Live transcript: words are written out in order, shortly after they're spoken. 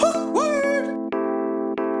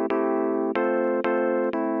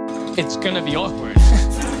it's gonna be awkward.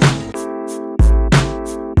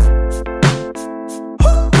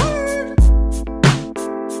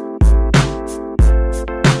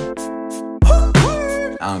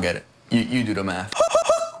 I don't get it. You do the math.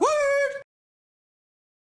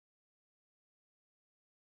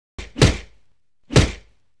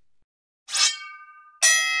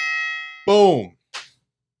 Boom.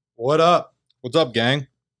 What up? What's up, gang?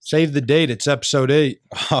 Save the date. It's episode 8.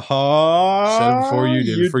 Said it before you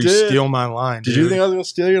did. Before you steal my line. Did you think I was going to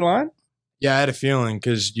steal your line? Yeah, I had a feeling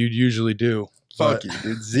because you usually do. Fuck you,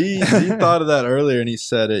 dude. Z thought of that earlier and he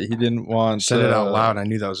said it. He didn't want said it out loud. I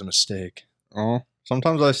knew that was a mistake. Oh,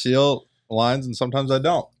 sometimes I steal lines and sometimes I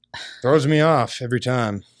don't. Throws me off every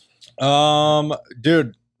time.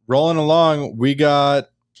 Dude, rolling along, we got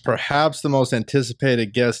perhaps the most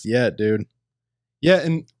anticipated guest yet, dude. Yeah,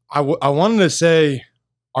 and I wanted to say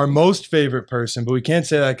our most favorite person, but we can't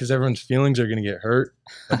say that because everyone's feelings are going to get hurt.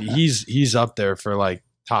 But he's up there for like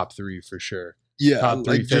top 3 for sure. Yeah, top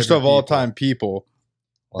 3 like just of all time people.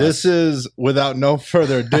 Well, this is, without no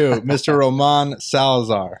further ado, Mr. Roman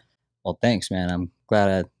Salazar. Well, thanks, man. I'm glad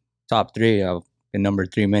I top 3. I've been number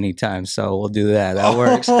 3 many times, so we'll do that. That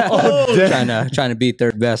works. trying to be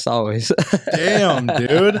third best always. Damn,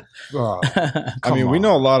 dude. I mean, we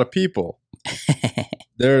know a lot of people.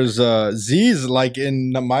 There's Z's like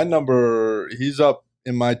in my number. He's up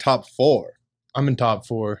in my top 4. I'm in top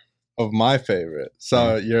 4 of my favorite.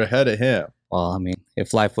 So you're ahead of him. Well, I mean,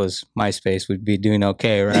 if life was MySpace, we'd be doing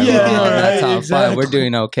okay, right? Yeah, we're on that top exactly. 5. We're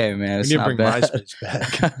doing okay, man. It's we need not to bring bad.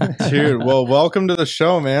 MySpace back. Dude, well, welcome to the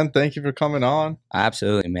show, man. Thank you for coming on.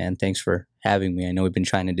 Absolutely, man. Thanks for having me. I know we've been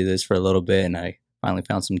trying to do this for a little bit, and I finally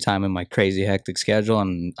found some time in my crazy, hectic schedule,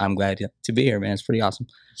 and I'm glad to be here, man. It's pretty awesome.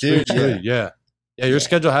 Dude, yeah, your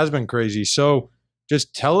schedule has been crazy. So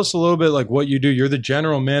just tell us a little bit like what you do. You're the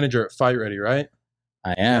general manager at Fight Ready, right?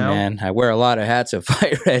 I am, man. I wear a lot of hats at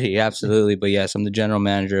Fight Ready, absolutely. But yes, I'm the general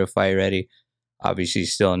manager of Fight Ready. Obviously,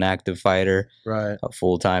 still an active fighter, right? A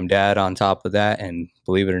full-time dad on top of that, and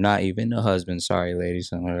believe it or not, even a husband. Sorry, ladies,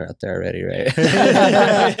 I'm out there already, right?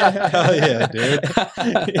 Hell yeah, dude.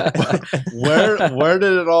 Where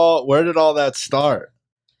did all that start?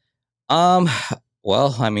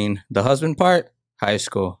 Well, I mean, the husband part, high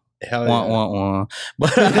school. Hell yeah.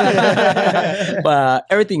 But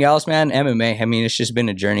everything else, man, MMA. I mean, it's just been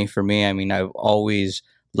a journey for me. I mean, I've always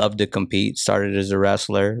loved to compete. Started as a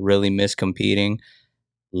wrestler, really missed competing.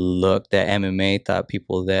 Looked at MMA, thought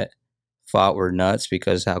people that fought were nuts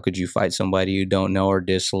because how could you fight somebody you don't know or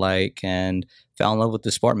dislike? And fell in love with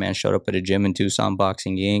the sport, man. Showed up at a gym in Tucson,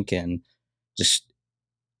 Boxing Inc., and just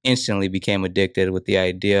instantly became addicted with the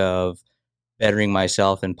idea of bettering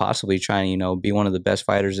myself and possibly trying to, be one of the best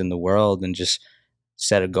fighters in the world, and just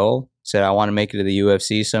set a goal. Said I want to make it to the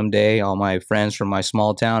UFC someday. All my friends from my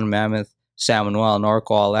small town, Mammoth, San Manuel,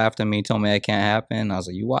 Norco, all laughed at me, told me that can't happen. I was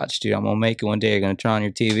like, you watch, dude. I'm going to make it one day. You're going to turn on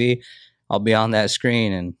your TV. I'll be on that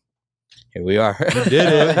screen, and here we are. You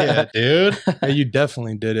did it. Yeah, dude. Yeah, you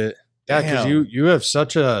definitely did it. Yeah, because you have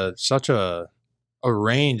such a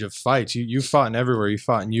range of fights. You fought in everywhere. You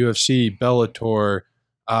fought in UFC, Bellator,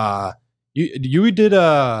 did you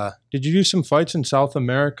do some fights in South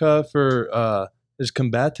America for is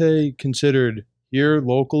Combate considered here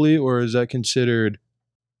locally, or is that considered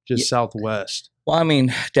just Southwest? Well, I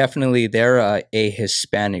mean, definitely they're a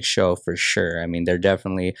Hispanic show for sure. I mean, they're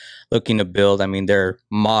definitely looking to build. I mean, their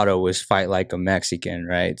motto is fight like a Mexican,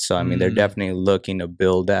 right? So, I mean, they're definitely looking to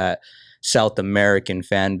build that South American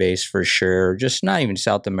fan base for sure. Just not even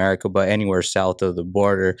South America, but anywhere south of the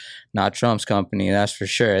border. Not Trump's company, that's for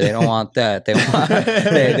sure. They don't want that. They want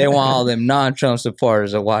they want all them non-Trump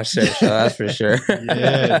supporters to watch their show. That's for sure.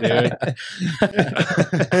 Yeah, dude.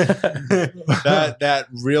 that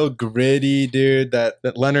real gritty, dude. That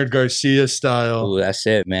Leonard Garcia style. Ooh, that's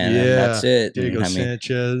it, man. Yeah, that's it. Diego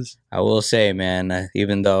Sanchez. I will say, man,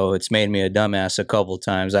 even though it's made me a dumbass a couple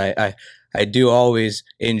times, I do always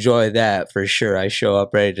enjoy that for sure. I show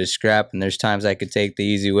up ready to scrap, and there's times I could take the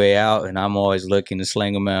easy way out, and I'm always looking to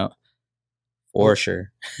sling them out for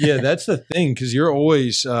sure. Yeah, that's the thing, because you're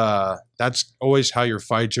always that's always how your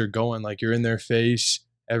fights are going. Like you're in their face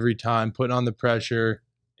every time, putting on the pressure,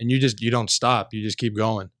 and you don't stop. You just keep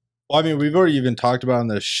going. Well, I mean, we've already even talked about on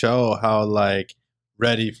the show how like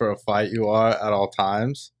ready for a fight you are at all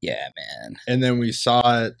times. Yeah, man. And then we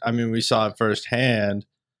saw it. I mean, we saw it firsthand.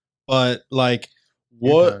 But like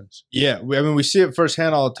what? Yeah, we see it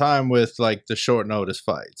firsthand all the time with like the short notice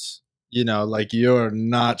fights. Like you're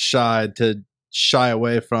not shy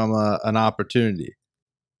away from an opportunity.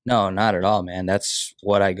 No, not at all, man. That's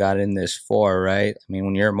what I got in this for, right? I mean,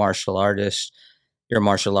 when you're a martial artist, you're a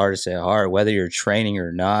martial artist at heart, whether you're training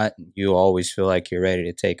or not, you always feel like you're ready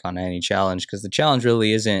to take on any challenge, because the challenge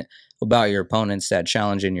really isn't about your opponents, that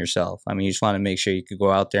challenge in yourself. I mean, you just want to make sure you could go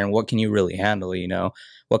out there and what can you really handle, you know?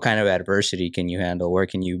 What kind of adversity can you handle? Where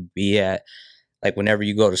can you be at? Like whenever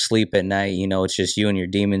you go to sleep at night, you know, it's just you and your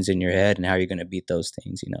demons in your head and how you're going to beat those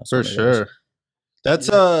things, you know? For sure. That's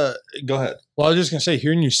go ahead. Well, I was just gonna say,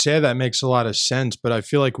 hearing you say that makes a lot of sense, but I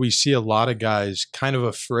feel like we see a lot of guys kind of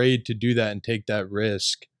afraid to do that and take that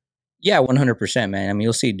risk. Yeah, 100%, man. I mean,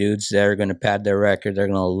 you'll see dudes that are going to pad their record. They're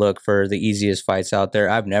going to look for the easiest fights out there.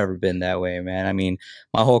 I've never been that way, man. I mean,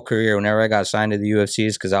 my whole career, whenever I got signed to the UFC,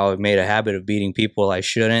 is because I made a habit of beating people I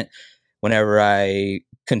shouldn't. Whenever I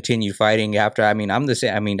continue fighting after, I mean, I'm the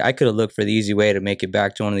same. I mean, I could have looked for the easy way to make it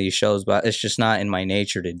back to one of these shows, but it's just not in my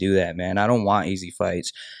nature to do that, man. I don't want easy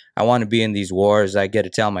fights. I want to be in these wars I get to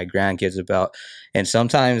tell my grandkids about. And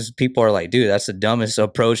sometimes people are like, dude, that's the dumbest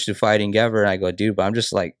approach to fighting ever. And I go, dude, but I'm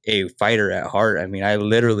just like a fighter at heart. I mean,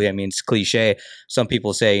 it's cliche. Some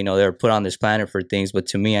people say, you know, they're put on this planet for things, but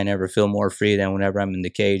to me, I never feel more free than whenever I'm in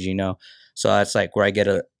the cage, you know? So that's like where I get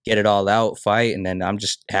it all out, fight, and then I'm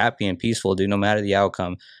just happy and peaceful, dude, no matter the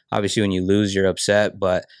outcome. Obviously, when you lose, you're upset,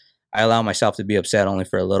 but I allow myself to be upset only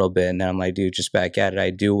for a little bit. And then I'm like, dude, just back at it.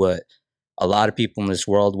 I do what a lot of people in this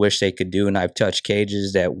world wish they could do, and I've touched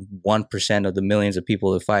cages that 1% of the millions of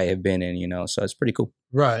people that fight have been in, you know, so it's pretty cool.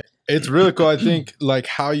 Right. It's really cool. I think like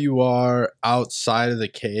how you are outside of the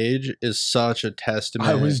cage is such a testament.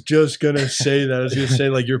 I was just gonna say that. I was gonna say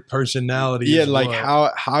like your personality. Yeah, like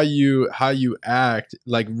how you act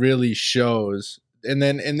like really shows. And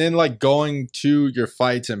then like going to your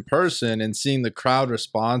fights in person and seeing the crowd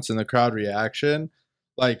response and the crowd reaction,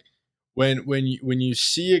 like when you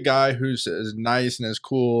see a guy who's as nice and as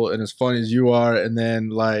cool and as funny as you are, and then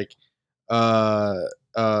like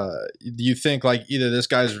you think like either this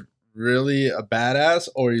guy's really a badass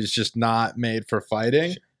or he's just not made for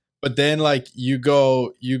fighting. But then like you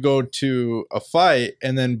go to a fight,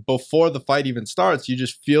 and then before the fight even starts, you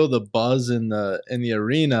just feel the buzz in the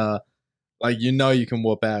arena, like you know you can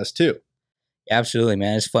whoop ass too. Absolutely,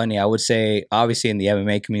 man. It's funny. I would say, obviously, in the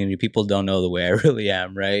MMA community, people don't know the way I really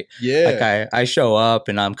am, right? Yeah. Like I show up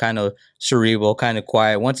and I'm kind of cerebral, kind of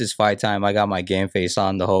quiet. Once it's fight time, I got my game face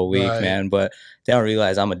on the whole week, man. But they don't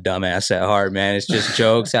realize I'm a dumbass at heart, man. It's just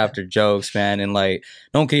jokes after jokes, man. And like,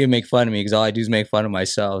 no one can even make fun of me because all I do is make fun of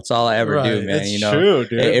myself. It's all I ever do, man. It's you know, true,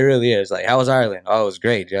 dude. It really is. Like, how was Ireland? Oh, it was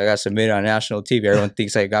great, dude. I got submitted on national TV. Everyone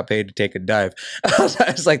thinks I got paid to take a dive.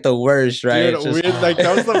 It's like the worst, right? Dude, like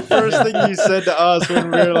that was the first thing you said to us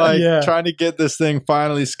when we were like trying to get this thing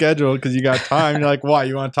finally scheduled because you got time. You're like, "What?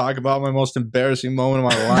 You want to talk about my most embarrassing moment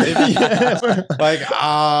of my life?" Like,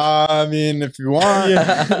 I mean, if you want,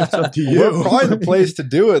 it's up to you. We're probably the place to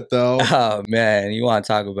do it, though. Oh man, you want to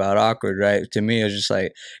talk about awkward, right? To me, it was just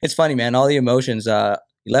like, it's funny, man. All the emotions.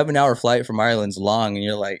 11-hour flight from Ireland's long, and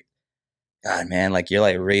you're like, God, man, like you're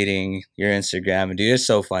like reading your Instagram, and dude, it's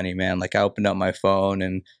so funny, man. Like I opened up my phone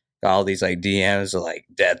and got all these like DMs of like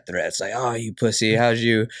death threats, like, "Oh, you pussy, how'd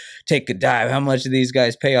you take a dive? How much do these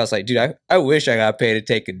guys pay?" I was like, dude, I wish I got paid to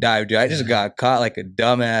take a dive, dude. I just got caught like a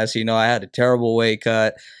dumbass. You know, I had a terrible weight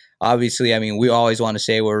cut. Obviously, I mean, we always want to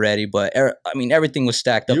say we're ready, but I mean, everything was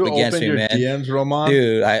stacked up against me, man. DMs, Roman?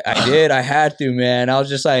 Dude, I did. I had to, man. I was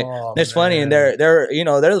just like, it's funny, and they're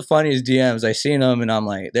the funniest DMs. I seen them, and I'm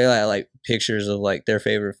like, they're like pictures of like their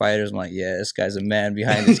favorite fighters. I'm like, yeah, this guy's a man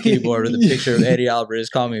behind his keyboard with a picture of Eddie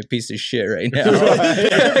Alvarez calling me a piece of shit right now.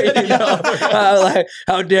 You know? I was like,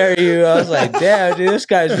 how dare you? I was like, damn, dude, this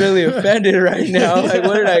guy's really offended right now. Like,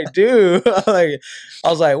 what did I do? I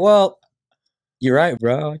was like, well, you're right,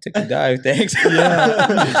 bro. I took a dive. Thanks.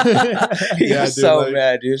 He's so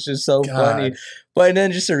mad, dude. It's just so funny. But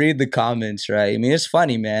then just to read the comments, right? I mean, it's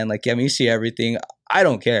funny, man. Like, I mean, you see everything. I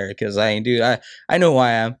don't care because I know who I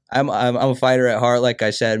am. I'm a fighter at heart. Like I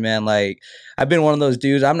said, man. Like I've been one of those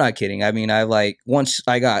dudes. I'm not kidding. I mean, once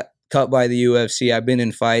I got cut by the UFC, I've been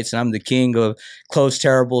in fights, and I'm the king of close,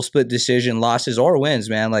 terrible, split decision losses or wins,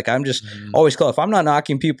 man. Like I'm just always close. If I'm not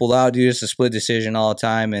knocking people out, dude, it's a split decision all the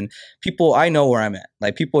time. And people, I know where I'm at.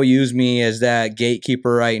 Like people use me as that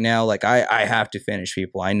gatekeeper right now. Like I have to finish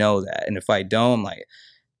people. I know that. And if I don't, I'm like,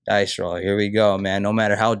 dice roll. Here we go, man. No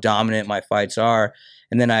matter how dominant my fights are.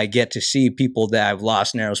 And then I get to see people that I've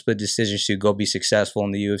lost narrow split decisions to go be successful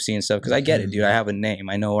in the UFC and stuff. Because I get it, dude. I have a name.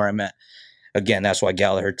 I know where I'm at. Again, that's why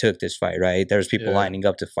Gallagher took this fight, right? There's people lining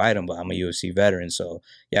up to fight him, but I'm a UFC veteran. So,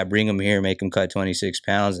 yeah, bring him here, make him cut 26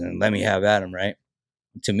 pounds, and let me have at him, right?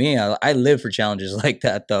 To me, I live for challenges like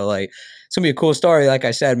that, though. Like, it's going to be a cool story. Like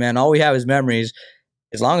I said, man, all we have is memories.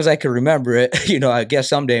 as long as I can remember it, I guess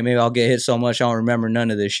someday maybe I'll get hit so much I don't remember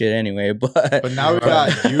none of this shit anyway. But now we got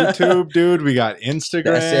YouTube, dude. We got Instagram.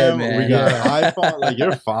 That's it, man. We got iPhone. Like,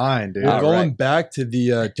 you're fine, dude. Going back to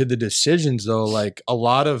the decisions though, like a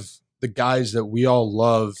lot of the guys that we all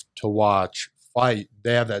love to watch fight,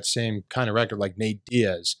 they have that same kind of record, like Nate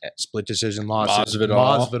Diaz, split decision losses,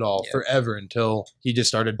 Masvidal forever until he just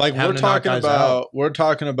started. Like we're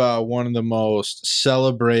talking about one of the most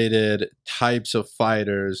celebrated types of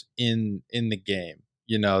fighters in the game.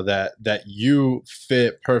 That you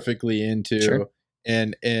fit perfectly into, sure.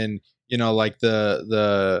 and like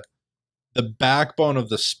the backbone of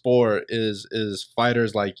the sport is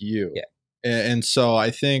fighters like you. Yeah. And so I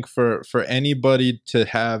think for anybody to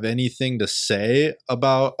have anything to say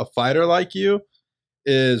about a fighter like you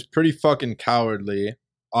is pretty fucking cowardly,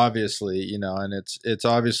 obviously, and it's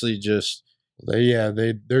obviously just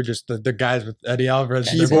they're just the guys with Eddie Alvarez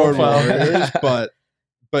keyboard warriors, but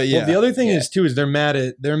yeah. Well, the other thing is too is they're mad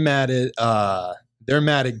at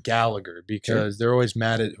Gallagher because they're always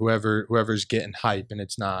mad at whoever's getting hype, and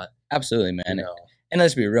it's not. Absolutely, man. And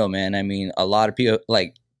let's be real, man. I mean, a lot of people,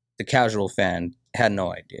 like the casual fan, had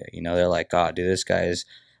no idea. They're like, "Oh, dude, this guy is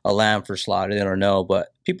a lamb for slaughter." They don't know,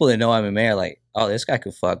 but people that know MMA are like, "Oh, this guy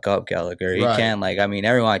could fuck up Gallagher. He can." Like, I mean,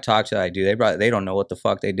 everyone I talk to, they don't know what the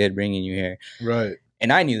fuck they did bringing you here. Right.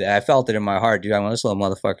 And I knew that. I felt it in my heart, dude. This little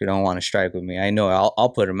motherfucker don't want to strike with me. I know I'll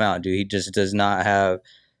put him out, dude. He just does not have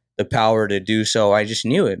the power to do so. I just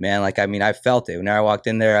knew it, man. Like, I mean, I felt it. When I walked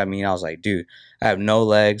in there, I mean, I was like, dude, I have no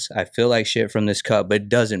legs. I feel like shit from this cut, but it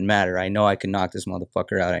doesn't matter. I know I can knock this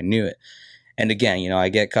motherfucker out. I knew it. And again, I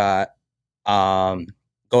get caught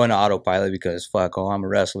going to autopilot because I'm a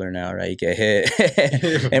wrestler now, right? You get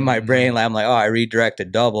hit in my brain. Like, I'm like, I redirect a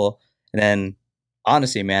double. And then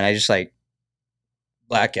honestly, man, I just like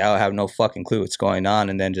black out, have no fucking clue what's going on,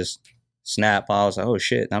 and then just snap. I was like, oh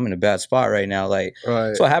shit, I'm in a bad spot right now. Like,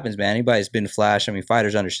 that's what happens, man. Anybody that's been flashed, I mean,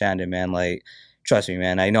 fighters understand it, man. Like, trust me,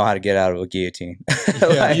 man, I know how to get out of a guillotine.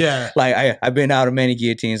 I've been out of many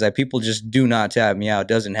guillotines. Like, people just do not tap me out. It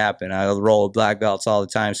doesn't happen. I roll black belts all the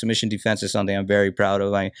time. Submission defense is something I'm very proud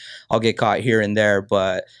of. I'll get caught here and there,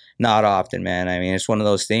 but not often, man. I mean, it's one of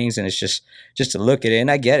those things, and it's just to look at it.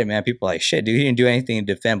 And I get it, man. People are like, shit, dude, he didn't do anything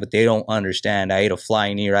to defend, but they don't understand. I ate a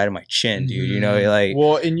flying knee right in my chin, dude. Like,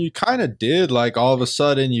 well, and you kind of did. Like, all of a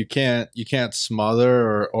sudden, you can't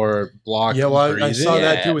smother or block. Yeah, well, I saw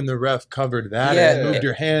that too when the ref covered that and moved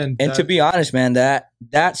your hand. And to be honest, man,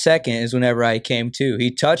 that second is whenever I came to.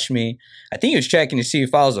 He touched me. I think he was checking to see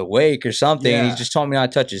if I was awake or something. And he just told me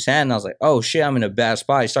not to touch his hand. And I was like, oh shit, I'm in a bad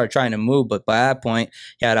spot. He started trying to move, but by that point,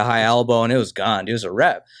 he had a high elbow and it was gone. It was a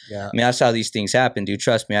rep. Yeah. I mean, that's how these things happen, dude.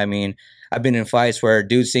 Trust me. I mean, I've been in fights where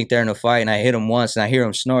dudes think they're in a fight and I hit them once and I hear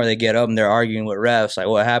them snore. They get up and they're arguing with refs. Like,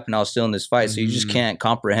 what happened? I was still in this fight. So you just can't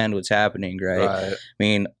comprehend what's happening, right? I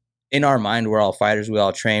mean, in our mind, we're all fighters. We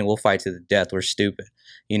all train. We'll fight to the death. We're stupid.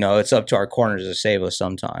 It's up to our corners to save us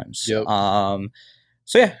sometimes. Yep.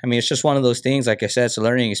 So yeah, I mean, it's just one of those things. Like I said, it's a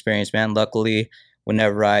learning experience, man. Luckily,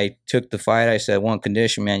 whenever I took the fight, I said, one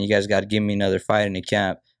condition, man, you guys got to give me another fight in the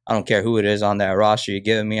camp. I don't care who it is on that roster you're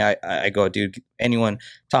giving me. I go, dude, anyone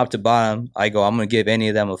top to bottom, I go, I'm going to give any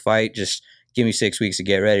of them a fight. Just give me 6 weeks to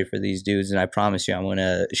get ready for these dudes. And I promise you, I'm going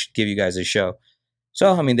to give you guys a show.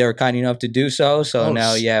 So, I mean, they were kind enough to do so. So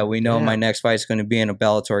now, we know my next fight's going to be in a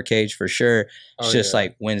Bellator cage for sure. It's just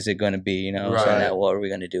like, when's it going to be, So now what are we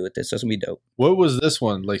going to do with this? So it's going to be dope. What was this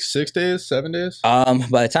one? Like 6 days, 7 days?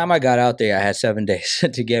 By the time I got out there, I had 7 days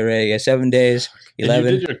to get ready. I had 7 days, 11.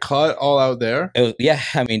 And you did your cut all out there?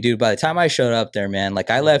 I mean, dude, by the time I showed up there, man, like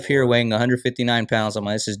I left here weighing 159 pounds. I'm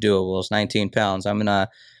like, this is doable. It's 19 pounds. I'm in a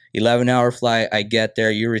 11-hour flight. I get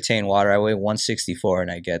there. You retain water. I weigh 164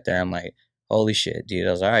 and I get there. I'm like, holy shit, dude.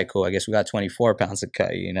 I was like, all right, cool. I guess we got 24 pounds to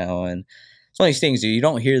cut, and it's one of these things, dude. You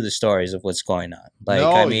don't hear the stories of what's going on. Like,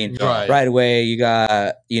 I mean, right away, you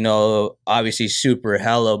got, obviously super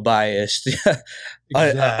hella biased,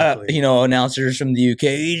 announcers from the UK.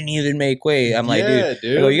 He didn't even make weight. I'm like, dude.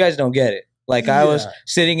 You guys don't get it. Like, I was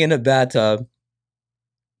sitting in a bathtub,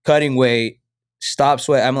 cutting weight, stop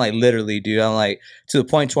sweat. I'm like, literally, dude. I'm like, to the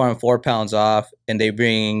point where I'm 4 pounds off, and they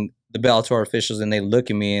bring the Bellator officials and they look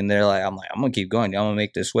at me and they're like, I'm going to keep going. I'm going to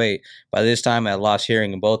make this weight. By this time, I lost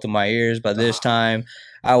hearing in both of my ears. By this time,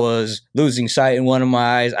 I was losing sight in one of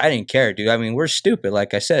my eyes. I didn't care, dude. I mean, we're stupid.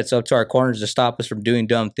 Like I said, it's up to our corners to stop us from doing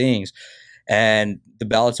dumb things. And the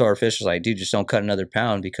Bellator officials like, dude, just don't cut another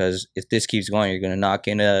pound because if this keeps going, you're going to knock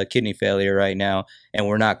in a kidney failure right now and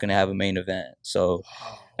we're not going to have a main event. So,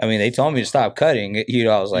 I mean, they told me to stop cutting.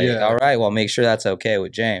 I was like, all right, well, make sure that's okay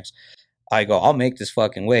with James. I go, I'll make this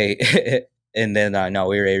fucking weight. And then no,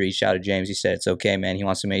 we reached out to James. He said it's okay, man. He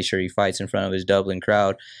wants to make sure he fights in front of his Dublin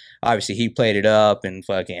crowd. Obviously, he played it up and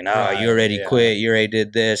fucking, you already quit. You already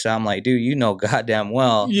did this. I'm like, dude, you know goddamn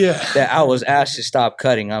well that I was asked to stop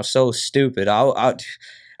cutting. I'm so stupid.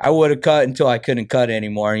 I would have cut until I couldn't cut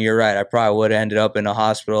anymore. And you're right. I probably would have ended up in a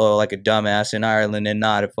hospital like a dumbass in Ireland and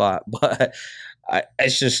not have fought. But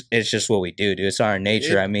it's just what we do, dude. It's our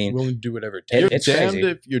nature. I mean, we'll do whatever it takes.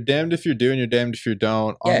 You're damned if you do and you're damned if you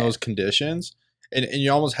don't on those conditions. And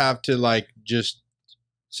you almost have to like just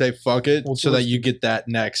say fuck it so that you get that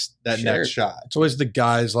next shot. It's always the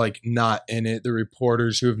guys like not in it, the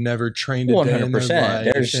reporters who have never trained a 100%. Day in their life.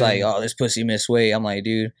 They're just like, oh, this pussy missed weight. I'm like,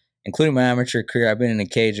 dude, including my amateur career, I've been in a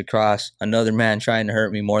cage across another man trying to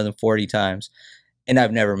hurt me more than 40 times, and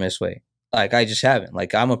I've never missed weight. Like, I just haven't.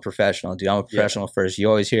 Like, I'm a professional, dude. I'm a professional first. You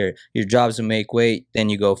always hear it. Your job's to make weight, then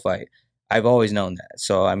you go fight. I've always known that.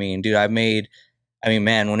 So, I mean, dude,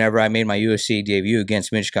 whenever I made my UFC debut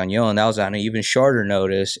against Mitch Gagnon, that was on an even shorter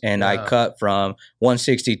notice, and I cut from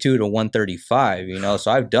 162 to 135, you know,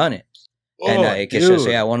 so I've done it. And it's just,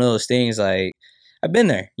 one of those things, like, I've been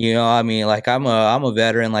there, you know, I mean, like, I'm a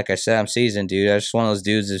veteran, like I said, I'm seasoned, dude. I'm just one of those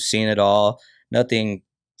dudes that's seen it all. Nothing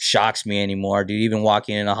shocks me anymore, dude. Even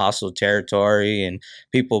walking in a hostile territory and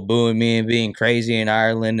people booing me and being crazy in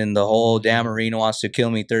Ireland and the whole damn arena wants to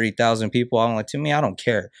kill me, 30,000 people. I'm like, to me, I don't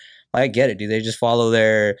care. I get it, dude. They just follow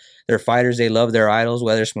their fighters. They love their idols,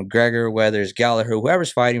 whether it's McGregor, whether it's Gallagher,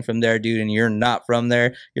 whoever's fighting from there, dude, and you're not from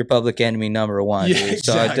there, you're public enemy number one, dude. Exactly.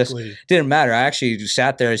 So it just didn't matter. I actually just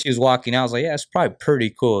sat there as he was walking out. I was like, yeah, it's probably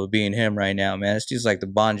pretty cool being him right now, man. This dude's like the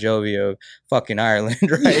Bon Jovi of fucking Ireland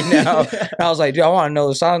right now. And I was like, dude, I want to know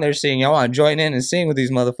the song they're singing. I want to join in and sing with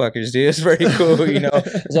these motherfuckers, dude. It's pretty cool, you know.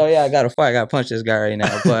 So yeah, I got to fight. I got to punch this guy right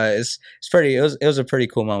now. But it's pretty. It was a pretty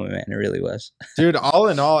cool moment, man. It really was. Dude, all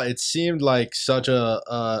in all, it seemed like such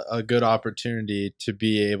a good opportunity to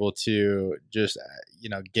be able to just, you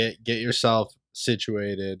know, get yourself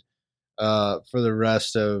situated for the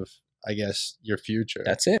rest of, I guess, your future.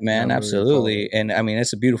 That's it, man. Absolutely. And I mean,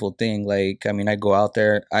 it's a beautiful thing. Like, I mean, I go out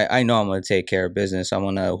there, I know I'm going to take care of business. I'm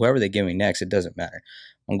going to, whoever they give me next, it doesn't matter.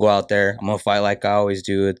 I'm going to go out there. I'm going to fight like I always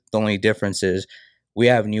do. The only difference is we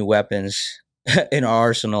have new weapons in our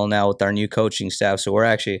arsenal now with our new coaching staff. So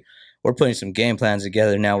we're putting some game plans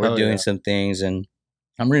together now. We're doing some things, and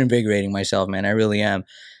I'm reinvigorating myself, man. I really am.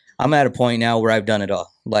 I'm at a point now where I've done it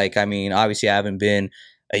all. Like, I mean, obviously I haven't been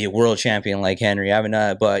a world champion like Henry. I haven't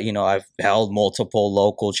done it, but, you know, I've held multiple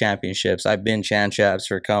local championships. I've been champs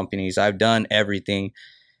for companies. I've done everything.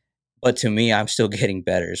 But to me, I'm still getting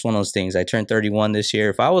better. It's one of those things. I turned 31 this year.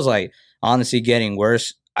 If I was, like, honestly getting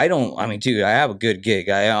worse, dude, I have a good gig.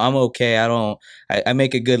 I'm okay. I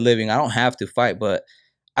make a good living. I don't have to fight, but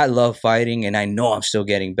I love fighting, and I know I'm still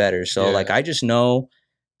getting better. So, like, I just know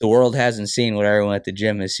the world hasn't seen what everyone at the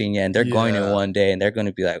gym has seen yet, and they're going to one day, and they're going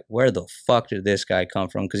to be like, where the fuck did this guy come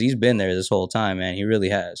from? Because he's been there this whole time, man. He really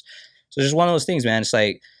has. So, just one of those things, man. It's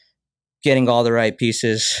like getting all the right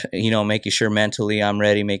pieces, you know, making sure mentally I'm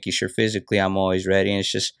ready, making sure physically I'm always ready, and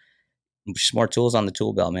it's just more tools on the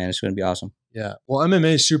tool belt, man. It's going to be awesome. Yeah. Well,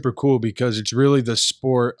 MMA is super cool because it's really the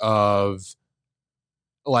sport of,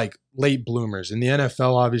 like, late bloomers. In the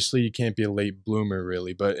NFL, obviously, you can't be a late bloomer,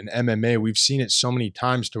 really. But in MMA, we've seen it so many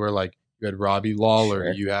times to where, like, you had Robbie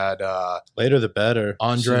Lawler, you had later the better,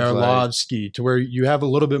 Andrei Arlovsky, to where you have a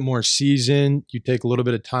little bit more season. You take a little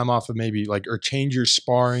bit of time off of maybe, like, or change your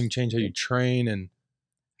sparring, change how you train. And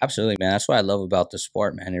absolutely, man. That's what I love about the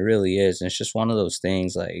sport, man. It really is. And it's just one of those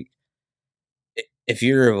things, like, if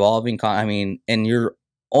you're evolving, and you're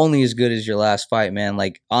only as good as your last fight, man.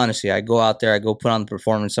 Like, honestly, I go out there, I go put on the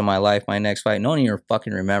performance of my life, my next fight. No one even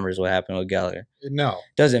fucking remembers what happened with Gallagher. No.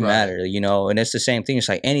 Doesn't matter, you know, and it's the same thing. It's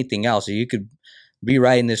like anything else. You could be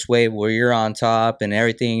riding this wave where you're on top and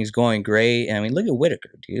everything's going great. And I mean, look at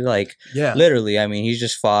Whitaker, dude. Like, literally, I mean, he's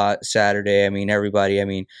just fought Saturday. I mean, everybody, I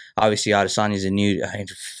mean, obviously Adesanya's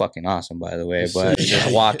he's fucking awesome, by the way, but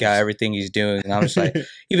just walk out everything he's doing. And I'm just like,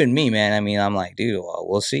 even me, man, I mean, I'm like, dude, well,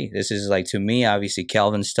 we'll see. This is like, to me, obviously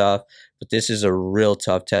Kelvin's tough, but this is a real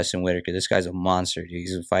tough test in Whitaker. This guy's a monster, dude.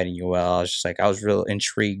 He's been fighting you well. I was real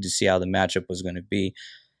intrigued to see how the matchup was going to be.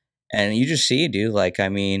 And you just see, dude, like, I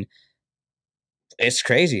mean, it's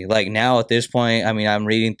crazy. Like, now at this point, I mean, I'm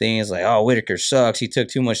reading things like, oh, Whitaker sucks. He took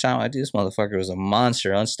too much time. Like, dude, this motherfucker was a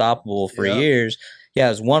monster, unstoppable for years. Yeah,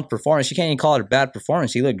 it was one performance. You can't even call it a bad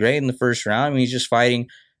performance. He looked great in the first round. I mean, he's just fighting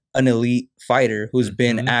an elite fighter who's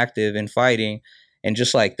been active and fighting. And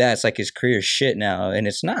just like that, it's like his career's shit now. And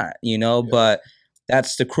it's not, you know, but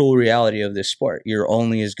that's the cruel reality of this sport. You're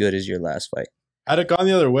only as good as your last fight. Had it gone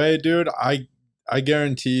the other way, dude, I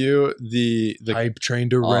guarantee you the hype train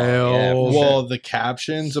to Oh, rail. yeah, for sure. well, the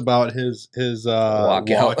captions about his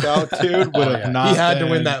walkout, dude, would have not. He had to been-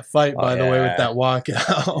 win that fight, by the way, yeah. with that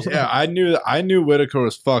walkout. Yeah, I knew Whitaker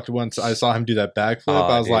was fucked once I saw him do that backflip. Oh,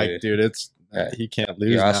 I was like, dude. dude, it's he can't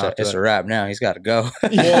lose. Yeah, Now it's a wrap now. He's got to go.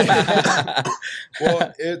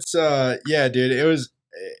 Well, it's yeah, dude.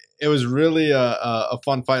 It was really a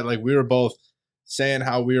fun fight. Like we were both saying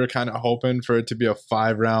how we were kind of hoping for it to be a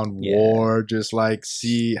 5-round Yeah. war, just like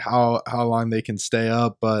see how long they can stay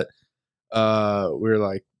up. But we were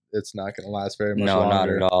like, it's not going to last very much No,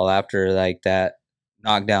 longer. not at all. After like that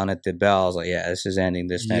knockdown at the bell, I was like, yeah, this is ending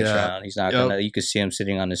this next Yeah. round. He's not Yep. gonna. You could see him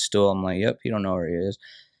sitting on his stool. I'm like, yep, he don't know where he is.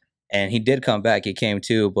 And he did come back. He came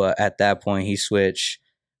to, but at that point, he switched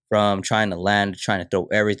from trying to land to trying to throw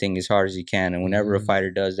everything as hard as he can. And whenever a Mhm.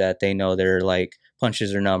 fighter does that, they know their like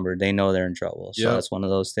punches are numbered. They know they're in trouble. So Yep. that's one of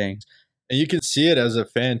those things. And you can see it as a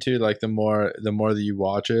fan too. Like the more that you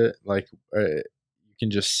watch it, like you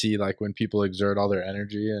can just see like when people exert all their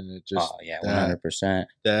energy, and it just Oh yeah, that- 100%.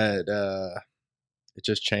 it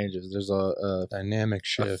just changes. There's a Dynamic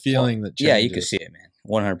shift. feeling that changes. Yeah, you can see it, man.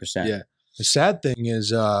 100%. Yeah. The sad thing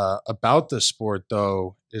is about the sport,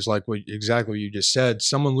 though, is like exactly what you just said.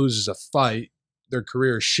 Someone loses a fight, their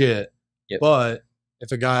career is shit. Yep. But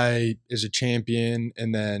if a guy is a champion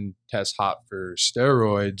and then tests hot for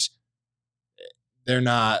steroids, they're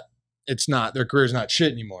not. It's not their career's not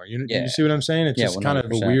shit anymore. You Yeah. see what I'm saying? It's Yeah, just kind of a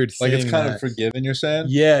 100%. weird Like thing. it's kind that- of forgiven. You're saying?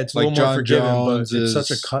 yeah, it's a like little more John forgiving, Jones but it's such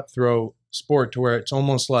a is- cutthroat sport to where it's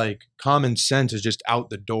almost like common sense is just out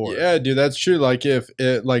the door. Yeah, dude, that's true. Like if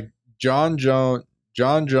it like John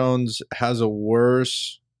Jones has it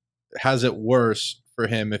worse for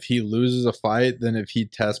him if he loses a fight than if he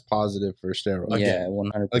tests positive for steroids. Yeah,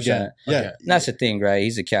 100%. Again, yeah, Okay. And that's the thing, right?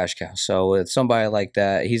 He's a cash cow. So with somebody like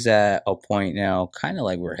that, he's at a point now, kind of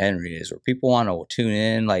like where Henry is, where people want to tune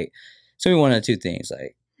in. Like, so one of two things,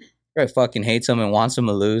 like, right, fucking hates him and wants him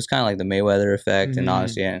to lose, kind of like the Mayweather effect. And Mhm.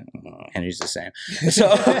 honestly, Henry's the same. So,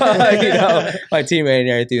 you know, my teammate and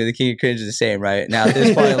everything, the King of Cringe is the same, right? Now at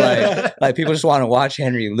this point, like people just want to watch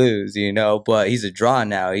Henry lose, you know, but he's a draw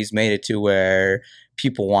now. He's made it to where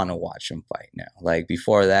people want to watch him fight now. Like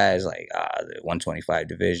before that, it's like, the 125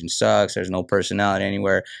 division sucks. There's no personality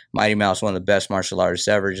anywhere. Mighty Mouse, one of the best martial artists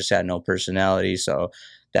ever, just had no personality. So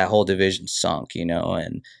that whole division sunk, you know,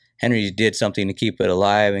 and Henry did something to keep it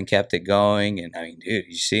alive and kept it going. And I mean, dude,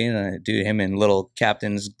 you see, dude, him in little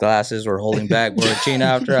captain's glasses were holding back Borrachina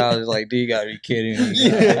after. I was like, dude, you gotta be kidding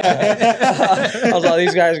me. I was like,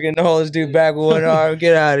 these guys are gonna hold this dude back with one arm.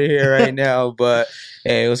 Get out of here right now. But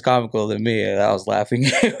hey, it was comical to me. And I was laughing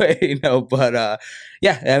anyway, you know. But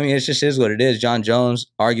yeah, I mean, it just is what it is. John Jones,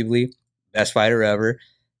 arguably best fighter ever.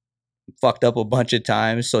 Fucked up a bunch of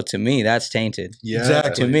times. So to me, that's tainted. yeah,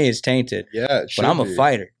 Exactly. To me, it's tainted. yeah. It But I'm a should be.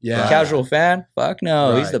 fighter. Yeah. Casual fan? Fuck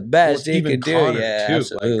no. He's Right. the best Well, he even could do. Connor, Yeah, too.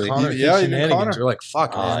 absolutely. Like Connor, Yeah, his even shenanigans Connor. are like,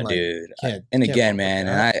 fuck, Oh, man. Like, dude. can't- And can't again, fuck with man,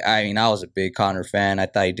 that. and I mean, I was a big Connor fan. I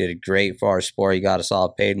thought he did great for our sport. He got us all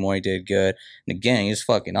paid more. He did good. And again, he's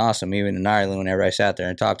fucking awesome. Even in Ireland, whenever I sat there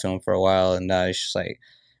and talked to him for a while, and it's just like,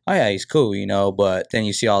 oh yeah, he's cool, you know. But then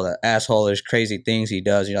you see all the assholish, crazy things he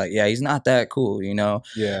does. And you're like, yeah, he's not that cool, you know.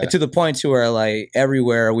 Yeah, And to the point to where like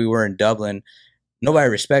everywhere we were in Dublin, nobody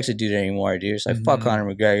respects a dude anymore, dude. It's like, fuck Mhm. Conor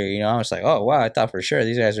McGregor, you know. I was like, oh wow, I thought for sure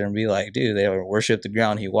these guys are gonna be like, dude, they worship the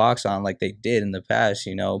ground he walks on like they did in the past,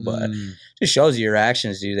 you know. But just shows you your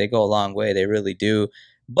actions, dude. They go a long way. They really do.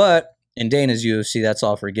 But in Dana's UFC, that's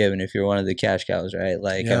all forgiven if you're one of the cash cows, right?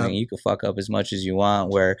 Like, Yeah. I mean, you can fuck up as much as you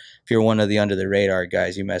want, where if you're one of the under the radar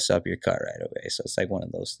guys, you mess up your cut right away. So it's like one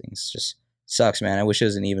of those things. Just sucks, man. I wish it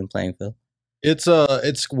was an even playing field. it's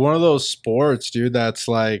one of those sports, dude. That's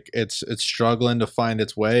like it's struggling to find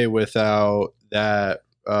its way without that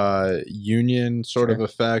union sort of Sure.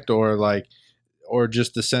 effect, or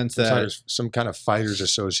just the sense It's that like some kind of fighters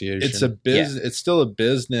association. it's a business. It's still a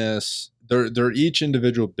business. They're each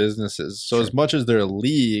individual businesses. So Sure. as much as they're a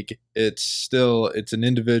league, it's an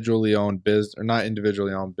individually owned business, or not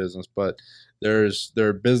individually owned business, but there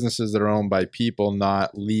are businesses that are owned by people,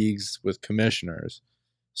 not leagues with commissioners.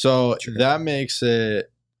 So Sure. that makes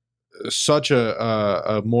it such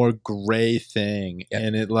a more gray thing, Yep.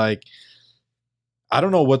 and it like I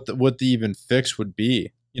don't know what the even fix would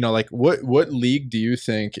be. You know, like what league do you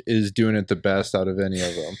think is doing it the best out of any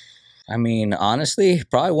of them? I mean, honestly,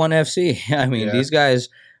 probably ONE FC. I mean, Yeah. these guys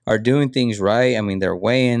are doing things right. I mean, their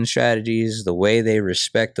weigh-in strategies, the way they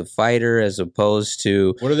respect the fighter as opposed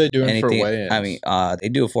to What are they doing anything. for weigh-ins? I mean, they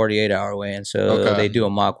do a 48-hour weigh-in, so Okay. they do a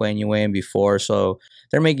mock weigh-in. You weigh in before, so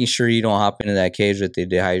they're making sure you don't hop into that cage with the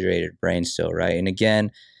dehydrated brain still, right? And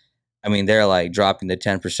again, I mean, they're like dropping the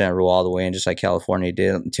 10% rule all the way in, just like California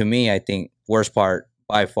did. To me, I think worst part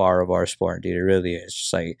by far of our sport, dude. It really is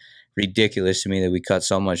just like ridiculous to me that we cut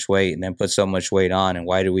so much weight and then put so much weight on. And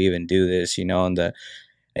why do we even do this? You know, and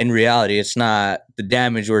in reality, it's not the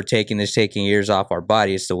damage we're taking is taking years off our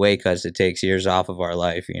body. It's the weight cuts that takes years off of our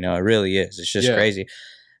life. You know, it really is. It's just crazy.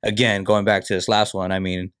 Again, going back to this last one, I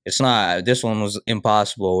mean, it's not, this one was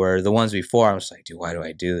impossible, where the ones before, I was like, dude, why do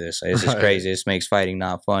I do this? Like, this is crazy. This makes fighting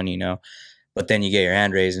not fun, you know? But then you get your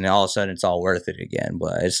hand raised and all of a sudden it's all worth it again.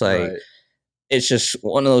 But it's like, it's just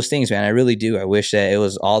one of those things, man. I really do. I wish that it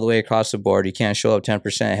was all the way across the board. You can't show up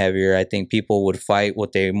 10% heavier. I think people would fight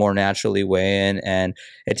what they more naturally weigh in, and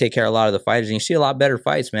it take care of a lot of the fighters. And you see a lot better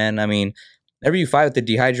fights, man. I mean, whenever you fight with the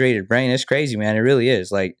dehydrated brain, it's crazy, man. It really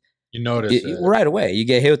is. Like, you notice it right away. You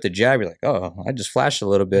get hit with the jab, you're like, oh, I just flashed a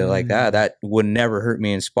little bit. Like, that would never hurt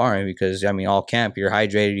me in sparring, because, I mean, all camp, you're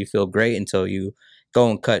hydrated, you feel great until you go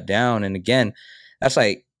and cut down. And again, that's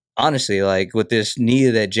like, honestly, like with this knee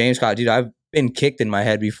that James caught, dude, I've been kicked in my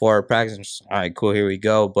head before practice. All right, cool, here we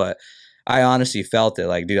go. But I honestly felt it.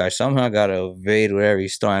 Like, dude, I somehow got to evade whatever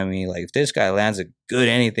he's throwing me. Like, if this guy lands a good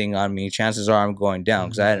anything on me, chances are I'm going down,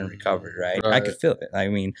 because I hadn't recovered, right? I could feel it. I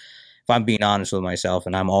mean, if I'm being honest with myself,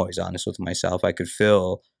 and I'm always honest with myself, I could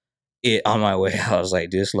feel it on my way. I was like,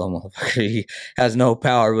 dude, this little motherfucker, he has no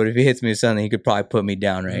power, but if he hits me with something, he could probably put me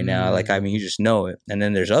down right now. Like, I mean, you just know it. And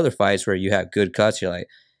then there's other fights where you have good cuts. You're like,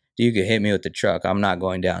 dude, you could hit me with the truck, I'm not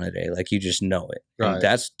going down today. Like, you just know it. Right. And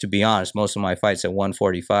that's, to be honest, most of my fights at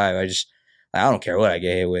 145, I don't care what I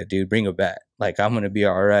get hit with, dude. Bring it back. Like, I'm going to be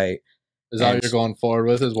all right. Is that what you're going forward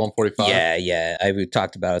with, is 145? Yeah. We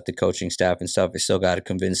talked about it, the coaching staff and stuff. I still got to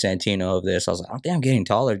convince Santino of this. I was like, oh, damn, I'm getting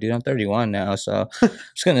taller, dude. I'm 31 now. So I'm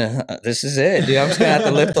just going to, this is it, dude. I'm just going to have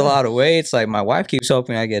to lift a lot of weights. Like, my wife keeps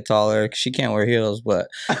hoping I get taller, because she can't wear heels, but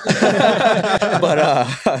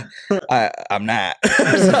I'm not.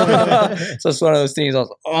 So it's one of those things. I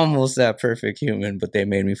was almost that perfect human, but they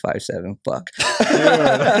made me 5'7". Fuck.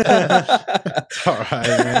 All right,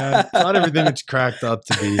 man. Not everything it's cracked up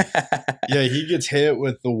to be. Yeah, he gets hit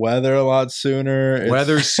with the weather a lot sooner.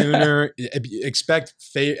 Expect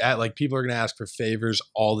like people are gonna ask for favors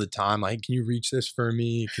all the time. Like, can you reach this for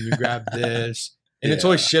me? Can you grab this? And it's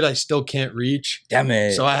always shit I still can't reach. Damn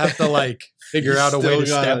it! So I have to like figure out a way to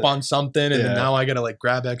step on something, and then now I gotta like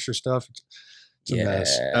grab extra stuff. It's a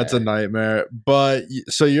mess. That's a nightmare. But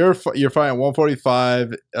so you're fighting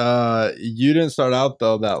 145. You didn't start out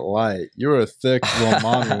though that light. You were a thick little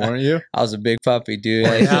mommy, weren't you? I was a big puppy, dude.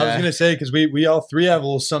 I was gonna say, because we all three have a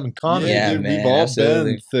little something in common. Yeah, dude, man, we've all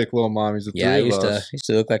been thick little mommies. I used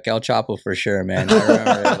to look like El Chapo for sure, man. I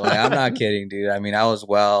remember it. Like, I'm not kidding, dude. I mean, I was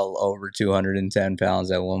well over 210 pounds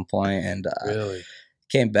at one point, and really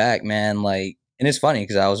came back, man. Like. And it's funny,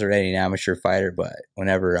 because I was already an amateur fighter, but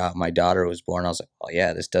whenever my daughter was born, I was like, oh,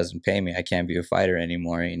 yeah, this doesn't pay me. I can't be a fighter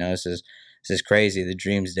anymore. You know, this is crazy. The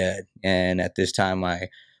dream's dead. And at this time, my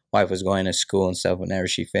wife was going to school and stuff. Whenever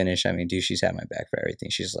she finished, I mean, dude, she's had my back for everything.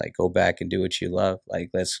 She's like, go back and do what you love. Like,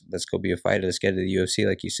 let's go be a fighter. Let's get to the UFC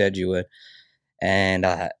like you said you would. And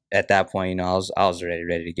at that point, you know, I was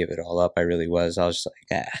ready to give it all up. I really was. I was just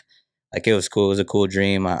like, like, it was cool. It was a cool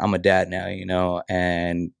dream. I'm a dad now, you know,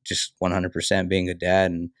 and just 100% being a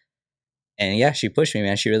dad. And yeah, she pushed me,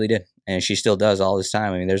 man. She really did. And she still does all this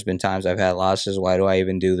time. I mean, there's been times I've had losses. Why do I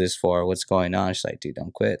even do this for? What's going on? She's like, dude,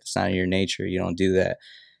 don't quit. It's not in your nature. You don't do that.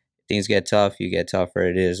 Things get tough. You get tougher.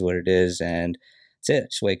 It is what it is. And that's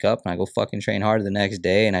it. Just wake up and I go fucking train hard the next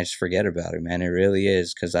day, and I just forget about it, man. It really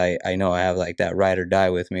is, because I know I have like that ride or die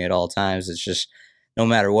with me at all times. It's just, no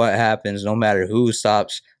matter what happens, no matter who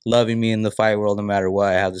stops loving me in the fight world, no matter what,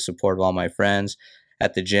 I have the support of all my friends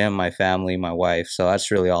at the gym, my family, my wife. So that's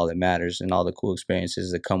really all that matters, and all the cool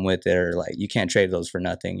experiences that come with it are like, you can't trade those for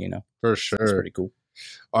nothing, you know? For sure. It's pretty cool.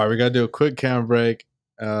 All right, we got to do a quick camera break.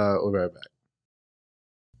 We'll be right back.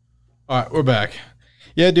 All right, we're back.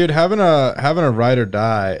 Yeah, dude, having a ride or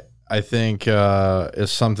die, I think,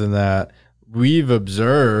 is something that we've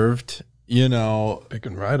observed, you know. Pick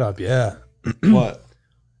and ride up, yeah. What?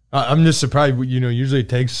 I'm just surprised. You know, usually it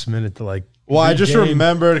takes a minute to like. Well, I just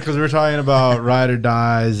remembered, because we were talking about ride or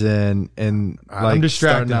dies and like. I'm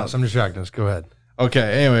distracting us. Go ahead.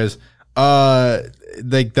 Okay. Anyways,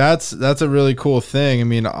 like that's a really cool thing. I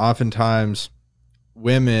mean, oftentimes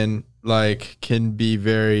women like can be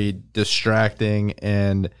very distracting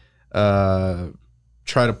and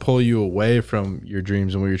try to pull you away from your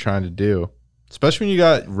dreams and what you're trying to do. Especially when you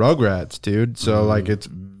got Rugrats, dude. So like, it's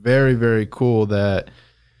very, very cool that,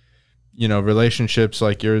 you know, relationships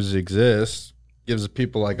like yours exist. Gives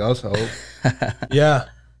people like us hope. Yeah.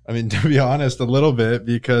 I mean, to be honest, a little bit,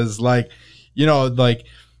 because like, you know, like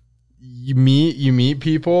you meet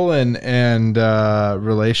people and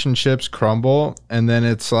relationships crumble, and then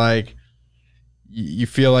it's like you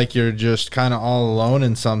feel like you're just kind of all alone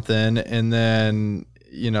in something, and then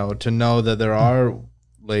to know that there are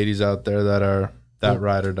ladies out there that are that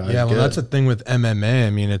ride or die. Yeah, well, that's the thing with MMA. I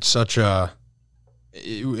mean, it's such a.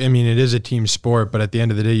 I mean, it is a team sport, but at the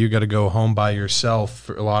end of the day, you got to go home by yourself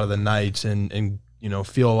for a lot of the nights, and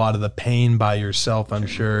feel a lot of the pain by yourself, I'm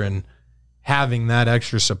sure, and having that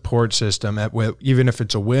extra support system, even if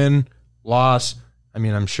it's a win, loss, I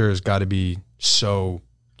mean, I'm sure it's got to be so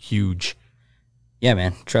huge. Yeah,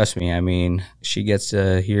 man, trust me. I mean, she gets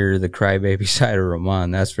to hear the crybaby side of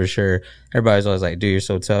Ramon, that's for sure. Everybody's always like, dude, you're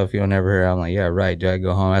so tough. You'll never hear. I'm like, yeah, right. Do I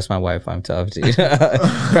go home? Ask my wife I'm tough, dude.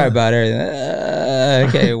 Cry about everything.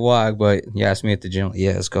 Okay, walk. But you ask me at the gym, like,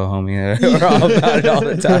 yeah, let's go home. We're all about it all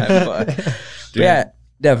the time. But dude, yeah,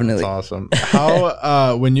 definitely. That's awesome.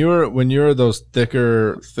 How when you were those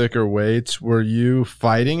thicker weights, were you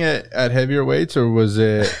fighting at heavier weights, or was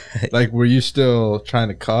it like, were you still trying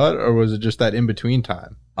to cut, or was it just that in between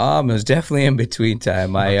time? It was definitely in between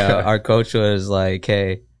time. Our coach was like,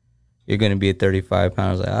 hey, you're going to be at 35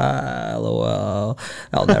 pounds. I was like, lol,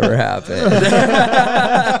 that'll never happen.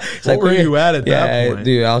 What were you at that point?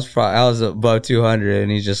 Dude, I was above 200,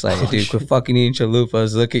 and he's just like, dude, quit fucking eating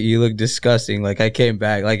chalupas. Look at you, look disgusting. Like, I came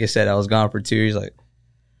back, like I said, I was gone for 2 years. Like,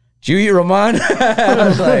 did you eat, Ramon? I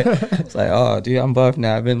was like, oh, dude, I'm buff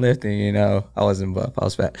now. I've been lifting, I wasn't buff. I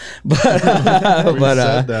was fat. But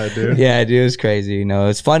said that, dude. Yeah, dude, it was crazy.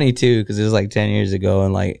 It's funny, too, because it was like 10 years ago,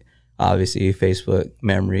 and like, obviously Facebook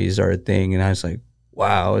memories are a thing, and I was like,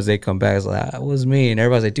 wow, as they come back, I was like, that was me. And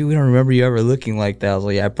everybody's like, dude, we don't remember you ever looking like that. I was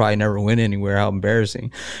like, yeah, I probably never went anywhere. How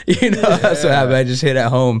embarrassing. That's what happened. I just hit at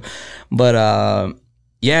home. But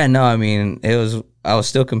yeah, no, I mean, I was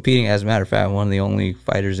still competing. As a matter of fact, one of the only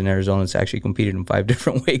fighters in Arizona that's actually competed in 5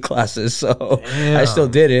 different weight classes. So I still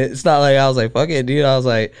did it. It's not like I was like, fuck it, dude. I was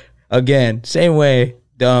like, again, same way.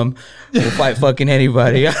 Dumb. We'll fight fucking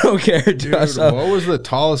anybody. I don't care. Dude, what was the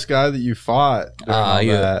tallest guy that you fought?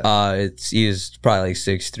 He was probably like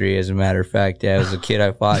 6'3", as a matter of fact. Yeah, it was a kid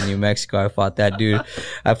I fought in New Mexico. I fought that dude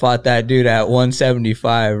at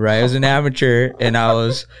 175, right? I was an amateur, and I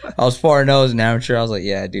was 4-0 as an amateur. I was like,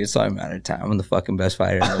 yeah, dude, it's all a matter of time. I'm the fucking best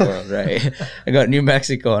fighter in the world, right? I go to New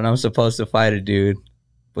Mexico, and I'm supposed to fight a dude.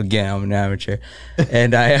 Again, I'm an amateur,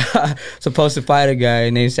 and I supposed to fight a guy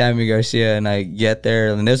named Sammy Garcia, and I get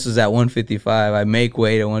there, and this was at 155. I make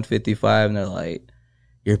weight at 155, and they're like,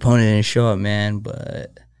 your opponent didn't show up, man,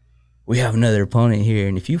 but we have another opponent here,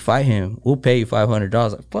 and if you fight him, we'll pay you $500.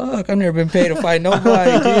 Like, fuck, I've never been paid to fight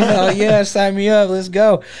nobody, dude. Hell yeah, sign me up, let's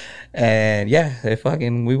go. And yeah,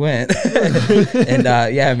 we went. And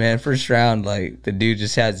yeah, man, first round, like, the dude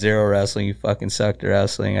just had zero wrestling. He fucking sucked at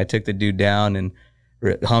wrestling. I took the dude down and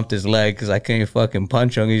humped his leg because I couldn't fucking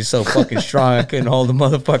punch him. He's so fucking strong, I couldn't hold the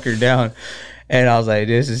motherfucker down. And I was like,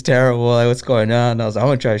 this is terrible. Like, what's going on? And I was like, I'm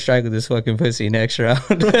going to try to strike with this fucking pussy next round.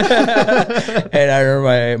 And I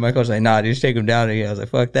remember my coach was like, nah, dude, just take him down again. I was like,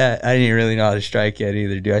 fuck that. I didn't really know how to strike yet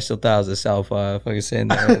either, dude. I still thought I was a southpaw. Fucking sitting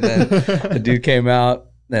there. And then the dude came out,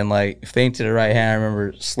 then like feinted to the right hand. I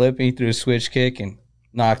remember slipping through a switch kick and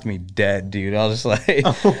knocked me dead, dude. I was just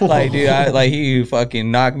like, dude, he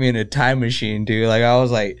fucking knocked me in a time machine, dude. Like, I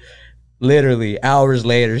was like, literally hours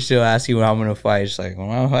later, still asking when I'm gonna fight. Just like, when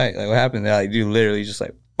I'm fight, like, what happened? They're like, dude, literally just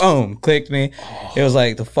like, boom, clicked me. It was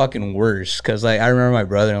like the fucking worst. Cause like, I remember my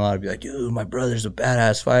brother-in-law would be like, dude, my brother's a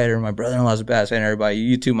badass fighter. My brother-in-law's a badass fighter. Everybody,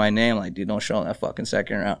 you YouTube my name. Like, dude, don't show him that fucking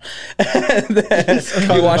second round. And then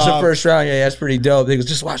you watch the first round. Yeah, that's pretty dope. They go,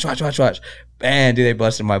 just watch. Man, dude, they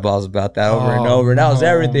busted my balls about that over and over. And that was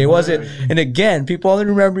everything. It wasn't, and again, people only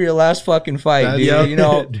remember your last fucking fight, dude.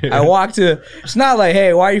 Dude. I walked to, it's not like,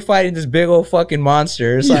 hey, why are you fighting this big old fucking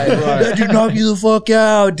monster? It's like, that dude knocked you the fuck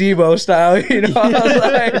out, Debo style,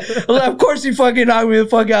 I was like, of course he fucking knocked me the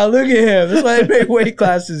fuck out. Look at him. That's why they make weight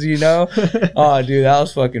classes, Oh, dude, that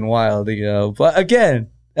was fucking wild, But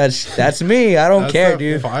again, that's me. I don't care,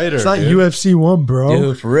 dude. Fighter, it's not UFC 1, bro.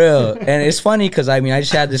 Dude, for real. And it's funny because, I mean, I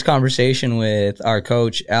just had this conversation with our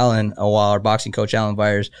coach, Alan, our boxing coach, Alan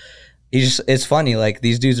Byers. It's funny, like,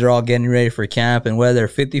 these dudes are all getting ready for camp, and whether they're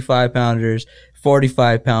 55 pounders,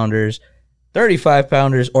 45 pounders, 35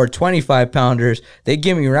 pounders, or 25 pounders, they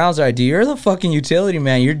give me rounds like, dude, you're the fucking utility,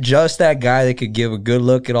 man. You're just that guy that could give a good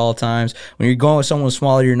look at all times. When you're going with someone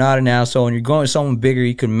smaller, you're not an asshole. When you're going with someone bigger,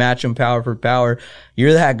 you can match them power for power.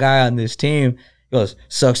 You're that guy on this team. He goes,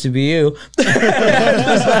 sucks to be you. I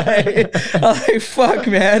was like, fuck,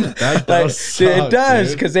 man. That does suck, it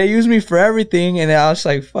does, because they use me for everything, and I was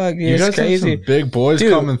like, fuck, dude, it's crazy. Have some big boys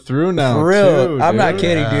dude, coming through now, for real. too, I'm not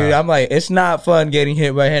kidding, dude. I'm like, it's not fun getting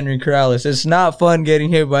hit by Henry Corrales. It's not fun getting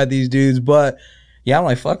hit by these dudes, but yeah, I'm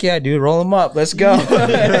like, fuck yeah, dude, roll them up. Let's go.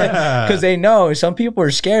 Because they know. Some people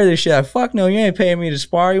are scared of this shit. Like, fuck no, you ain't paying me to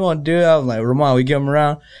spar. You want to do it? I'm like, Ramon, we give him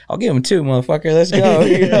around. I'll give him 2, motherfucker. Let's go.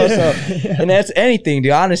 You know, so, and that's anything,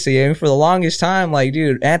 dude. Honestly, I mean, for the longest time, like,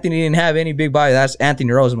 dude, Anthony didn't have any big body. That's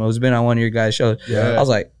Anthony Rosenberg, who's been on one of your guys' shows. Yeah. I was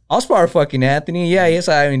like, I'll spar fucking Anthony. Yeah, yes,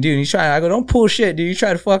 I mean, dude, he's trying. I go, don't pull shit, dude. You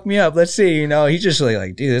try to fuck me up. Let's see. You know, he's just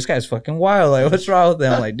like, dude, this guy's fucking wild. Like, what's wrong with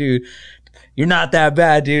him? I'm like, dude, you're not that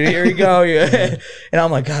bad, dude. Here we go. And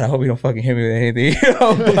I'm like, God, I hope you don't fucking hit me with anything. You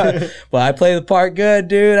know? But I play the part good,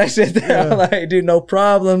 dude. I sit there, I'm like, dude, no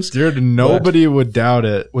problems. Dude, nobody would doubt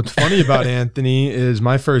it. What's funny about Anthony is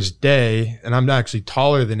my first day, and I'm actually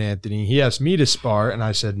taller than Anthony. He asked me to spar, and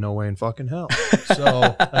I said, no way in fucking hell.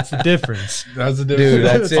 So that's the difference. That's the difference. Dude,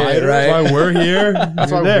 that's it, right? That's why we're here.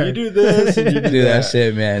 That's why we do this. And you do Dude, that. that's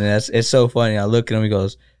it, man. And it's so funny. I look at him, he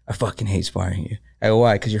goes, I fucking hate sparring you. I go,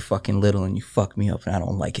 why? Because you're fucking little and you fuck me up and I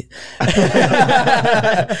don't like it.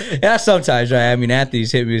 Yeah, sometimes, right? I mean,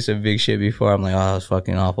 Anthony's hit me with some big shit before. I'm like, oh, that was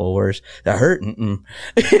fucking awful. Worse. That hurt? Mm-mm.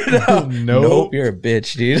 You know? Nope, you're a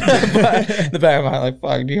bitch, dude. But in the back of my mind, like,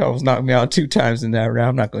 fuck, dude, you almost knocked me out 2 times in that round.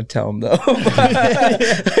 I'm not going to tell him, though.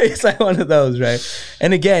 It's like one of those, right?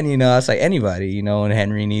 And again, you know, it's like anybody, you know, when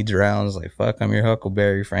Henry needs rounds, like, fuck, I'm your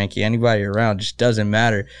Huckleberry, Frankie. Anybody around just doesn't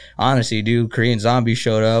matter. Honestly, dude, Korean Zombie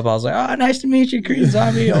showed up. I was like, oh, nice to meet you, Korean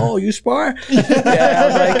Zombie. Oh, you spar? Yeah, I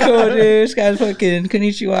was like, cool, dude. This guy's fucking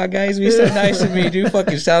konnichiwa, guys. Be so nice to me, dude.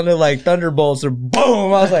 Fucking sounded like thunderbolts or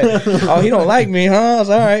boom. I was like, oh, he don't like me, huh? I was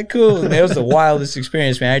like, all right, cool. And it was the wildest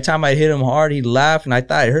experience, man. Every time I hit him hard, he'd laugh, and I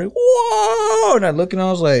thought I heard, whoa. And I look, and I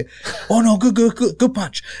was like, oh, no, good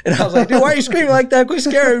punch. And I was like, dude, why are you screaming like that? Quit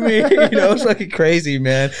scaring me. You know, it's fucking crazy,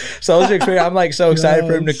 man. So it was experience. I'm like so excited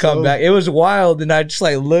for him to come back. It was wild, and I just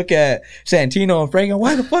like look at Santino and Frank, and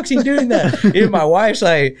why the fuck's he doing that? Even my wife's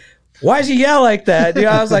like, why does he yell like that, dude?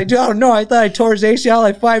 I was like, dude, I don't know. I thought I tore his ACL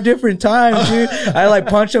like 5 different times, dude. I like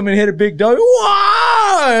punched him and hit a big dog.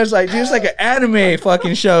 Wow! I was like, dude, it's like an anime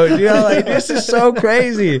fucking show, dude. I was like, this is so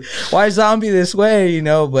crazy. Why is Zombie this way, you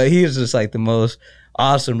know? But he was just like the most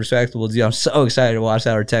awesome, respectable dude. I'm so excited to watch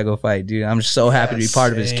that Ortega fight, dude. I'm just so happy to be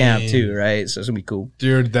part of his camp too, right? So it's gonna be cool.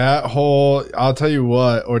 Dude, that whole, I'll tell you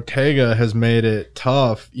what, Ortega has made it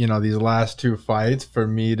tough, you know, these last 2 fights for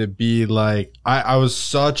me to be like,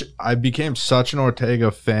 I became such an Ortega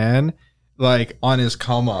fan, like on his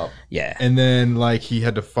come up. Yeah. And then like he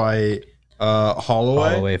had to fight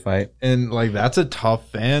Holloway fight. And like that's a tough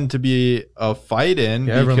fan to be a fight in,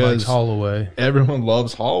 yeah, everyone likes because Holloway. everyone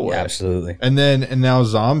loves Holloway. Yeah, absolutely. And now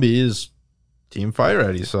Zombie is team fight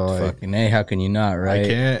ready, so like, Fucking A, how can you not, right? I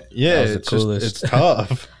can't. Yeah, That was the it's just, coolest. it's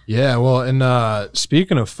tough. Yeah, well, and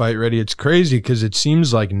speaking of fight ready, it's crazy because it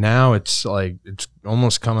seems like now it's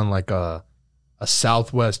almost coming like a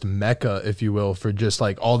Southwest Mecca, if you will, for just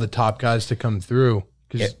like all the top guys to come through.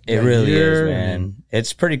 It really is, man.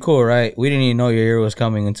 It's pretty cool, right? We didn't even know your year was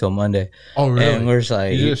coming until Monday. Oh, really? And we're just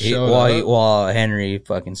like, You just showed up? while Henry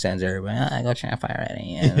fucking sends everybody, I go try to fight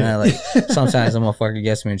ready. And I, like, sometimes the motherfucker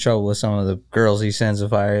gets me in trouble with some of the girls he sends to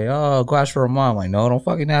fight. Oh, go ask for a mom. I'm like, no, don't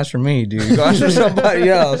fucking ask for me, dude. Go ask for somebody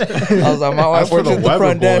else. I was like, my wife works at the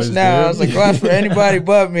front desk now. Dude. I was like, go ask for anybody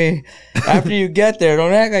but me. After you get there,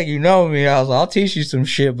 don't act like you know me. I was like, I'll teach you some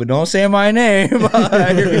shit, but don't say my name.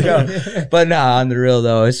 Here we go. But nah, on the real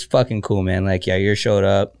though, it's fucking cool, man. Like, yeah, you showed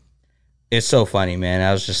up. It's so funny, man.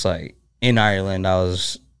 I was just like in Ireland. I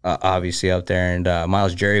was obviously up there, and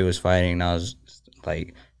Miles Jury was fighting. And I was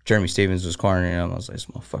like, Jeremy Stevens was cornering him. I was like, this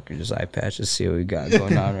motherfucker just eye patch. Let's see what we got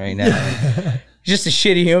going on right now. He's just a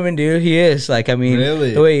shitty human, dude. He is. Like, I mean,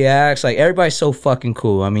 Really? the way he acts, like everybody's so fucking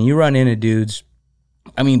cool. I mean, you run into dudes.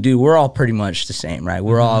 I mean, dude, we're all pretty much the same, right?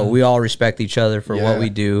 We all respect each other for what Yeah. we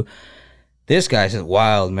do. This guy's just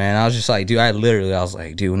wild, man. I was just like, dude, I was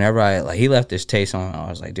like, dude, whenever he left this taste on, I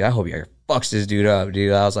was like, dude, I hope you fucks this dude up,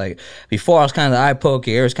 dude. I was like, before I was kind of the eye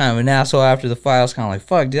poker, it was kind of an asshole. After the fight, I was kind of like,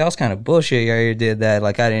 fuck, dude, that was kind of bullshit. Yair did that,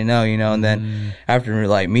 like I didn't know, you know. And then after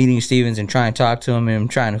like meeting Stevens and trying to talk to him and him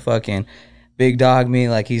trying to fucking big dog me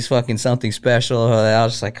like he's fucking something special, I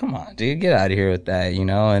was just like, come on, dude, get out of here with that, you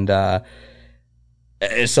know. And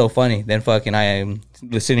it's so funny. Then fucking I am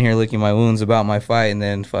sitting here licking my wounds about my fight, and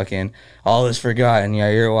then fucking all is forgotten.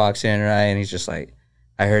 Yair walks in, right, and he's just like,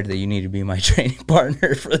 I heard that you need to be my training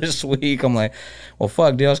partner for this week. I'm like, well,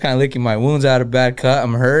 fuck, dude, I was kind of licking my wounds out of bad cut.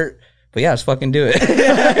 I'm hurt, But yeah, let's fucking do it.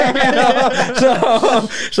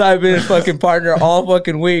 so I've been a fucking partner all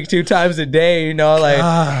fucking week, 2 times a day. You know, like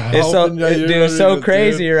it's so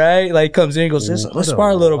crazy, right? Like comes in, and goes, let's spar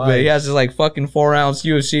a little bit. He has his like fucking 4-ounce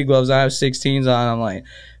UFC gloves. I have 16s on. I'm like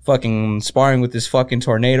fucking sparring with this fucking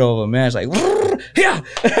tornado of a man. It's like, yeah.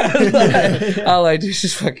 I'm like, this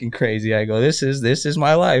is fucking crazy. I go, this is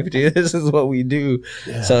my life, dude. This is what we do.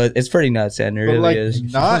 Yeah. So it's pretty nuts, and it really is.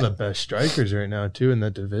 He's one of the best strikers right now too in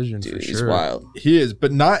that division, dude, for sure. He's wild. He is,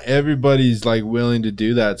 but not everybody's like willing to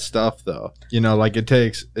do that stuff though. You know, like it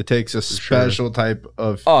takes a special type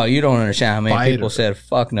of. Oh, you don't understand how many people said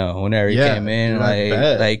fuck no whenever he came in.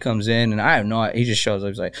 Dude, like he comes in, and I have no. He just shows up.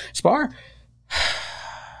 He's like, spar.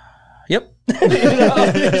 Yep. So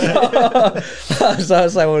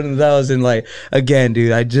it's like one of those, and like again,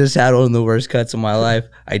 dude, I just had one of the worst cuts of my life.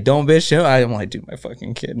 I don't bitch him. I'm like, dude, my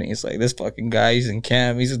fucking kidney. It's like this fucking guy. He's in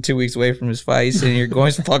camp. He's 2 weeks away from his fight. He's sitting here going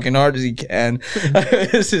as fucking hard as he can.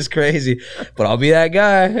 This is crazy, but I'll be that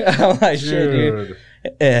guy. I'm like, shit, dude.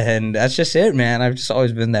 And that's just it, man. I've just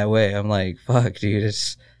always been that way. I'm like, fuck, dude.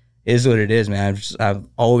 It is what it is, man. I've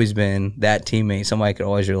always been that teammate. Somebody could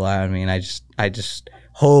always rely on me, and I just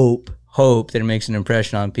hope that it makes an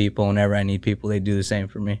impression on people. Whenever I need people, they do the same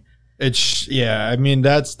for me. I mean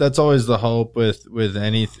that's always the hope with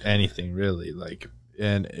anything really. Like,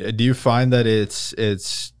 and do you find that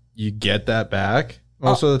it's you get that back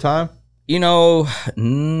most of the time? You know,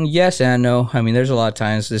 yes and no. I mean, there's a lot of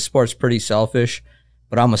times this sport's pretty selfish,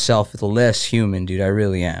 but I'm a selfless human, dude. I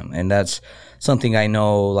really am, and that's something I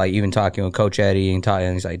know. Like even talking with Coach Eddie and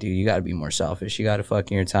he's like, dude, you got to be more selfish. You got to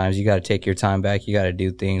fucking your times. You got to take your time back. You got to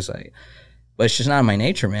do things like. But it's just not my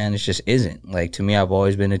nature, man. It just isn't. Like, to me, I've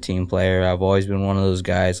always been a team player. I've always been one of those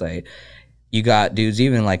guys, like, you got dudes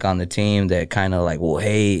even, like, on the team that kind of, like, will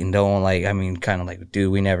hate and don't, like, I mean, kind of like,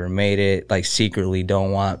 dude, we never made it. Like, secretly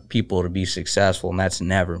don't want people to be successful, and that's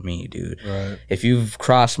never me, dude. Right. If you've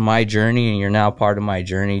crossed my journey and you're now part of my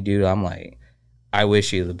journey, dude, I'm like, I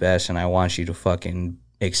wish you the best, and I want you to fucking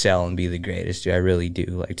excel and be the greatest, dude. I really do.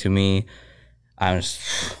 Like, to me, I'm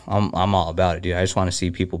all about it, dude. I just want to see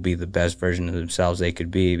people be the best version of themselves they could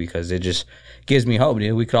be, because it just gives me hope,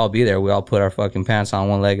 dude. We could all be there. We all put our fucking pants on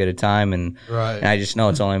one leg at a time, and I just know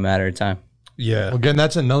it's only a matter of time. Yeah. Well, again,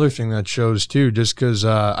 that's another thing that shows too, just because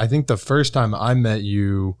I think the first time I met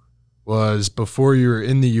you was before you were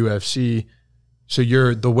in the UFC. So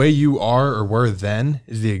the way you are or were then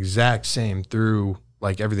is the exact same through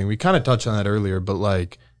like everything. We kind of touched on that earlier, but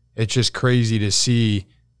like it's just crazy to see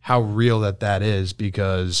how real that is,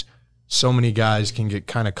 because so many guys can get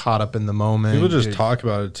kind of caught up in the moment. People just talk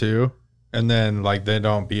about it too, and then like they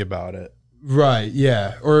don't be about it. Right,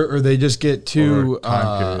 yeah. Or they just get too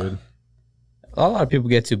time period. A lot of people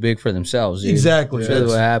get too big for themselves, dude. Exactly. That's really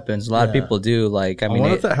what happens. A lot of people do. Like, I mean,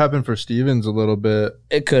 wonder if that happened for Stevens a little bit.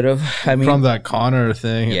 It could have. I mean, from that Conor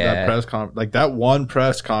thing, that press conference, like that one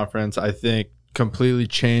press conference, I think completely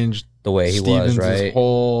changed the way he Stevens' was, right?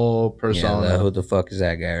 Whole persona. Yeah, who the fuck is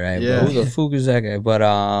that guy, right? Yeah. But who the fuck is that guy? But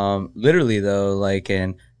literally though, like,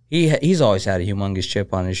 and he's always had a humongous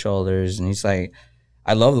chip on his shoulders, and he's like,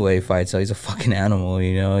 I love the way he fights. So he's a fucking animal,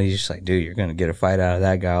 you know. He's just like, dude, you're gonna get a fight out of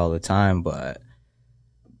that guy all the time, but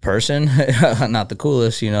person, not the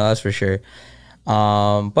coolest, you know, that's for sure.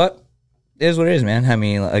 But it is what it is, man. I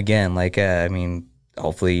mean, again, like, I mean,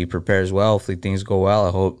 hopefully he prepares well. Hopefully things go well. I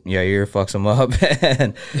hope Yair fucks him up,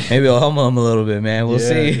 and maybe I'll humble him a little bit, man. We'll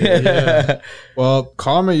see. Yeah. Well,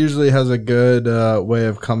 karma usually has a good way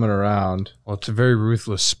of coming around. Well, it's a very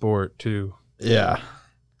ruthless sport too. Yeah.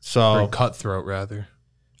 So very cutthroat, rather.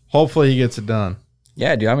 Hopefully he gets it done.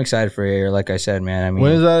 Yeah, dude, I'm excited for Yair. Like I said, man. I mean,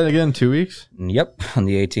 when is that again? 2 weeks? Yep, on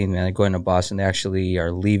the 18th, man. They're going to Boston. They actually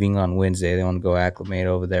are leaving on Wednesday. They want to go acclimate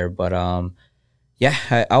over there, but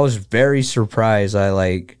yeah, I was very surprised.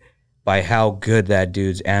 By how good that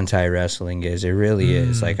dude's anti-wrestling is. It really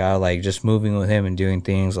is. Like, I like just moving with him and doing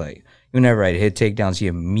things like, whenever I'd hit takedowns, he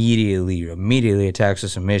immediately attacks the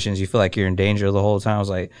submissions. You feel like you're in danger the whole time. I was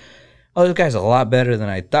like, oh, this guy's a lot better than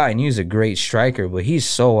I thought. And he was a great striker, but he's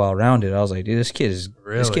so well-rounded. I was like, dude, this kid is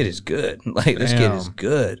good. Like, this kid is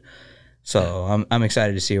good. So I'm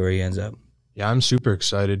excited to see where he ends up. Yeah, I'm super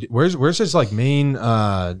excited. Where's his like main?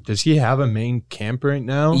 Does he have a main camp right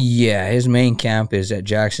now? Yeah, his main camp is at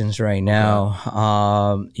Jackson's right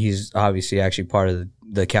now. He's obviously actually part of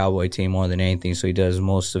the Cowboy team more than anything, so he does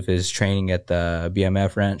most of his training at the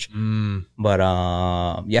BMF ranch. But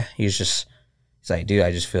yeah, he's like, dude,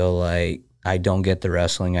 I just feel like I don't get the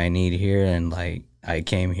wrestling I need here, and like I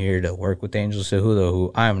came here to work with Angel Cejudo,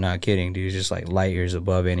 who I'm not kidding, dude, just like light years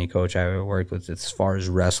above any coach I've ever worked with as far as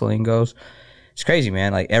wrestling goes. it's crazy,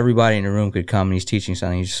 man. Like everybody in the room could come and he's teaching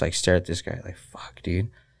something. You just like stare at this guy like, fuck, dude.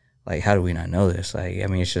 Like, how do we not know this? Like, I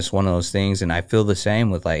mean, it's just one of those things. And I feel the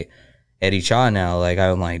same with like Eddie Cha now. Like,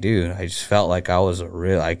 I'm like, dude, I just felt like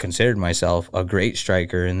I considered myself a great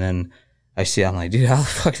striker. And then I'm like, dude, how the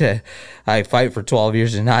fuck did I fight for 12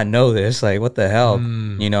 years and not know this? Like, what the hell?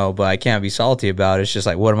 You know, but I can't be salty about it. It's just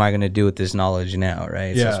like, what am I going to do with this knowledge now,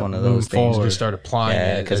 right? It's just one of those things. Just start applying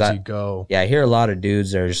it as you go. Yeah, I hear a lot of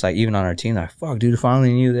dudes that are just like, even on our team, they're like, fuck, dude, if I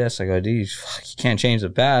only knew this. I go, dude, fuck, you can't change the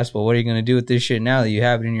past, but what are you going to do with this shit now that you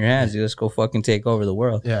have it in your hands? Dude, let's go fucking take over the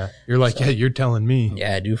world. Yeah. You're like, so, yeah, you're telling me.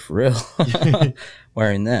 Yeah, dude, for real.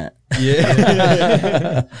 Wearing that.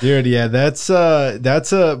 Yeah. Dude, yeah, that's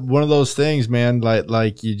one of those things, man.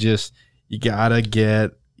 Like you gotta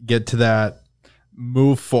get to that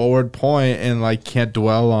move forward point and like can't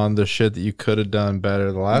dwell on the shit that you could have done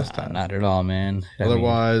better the last time. Not at all, man.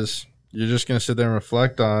 Otherwise, you're just gonna sit there and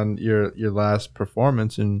reflect on your last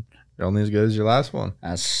performance, and you're only as good as your last one.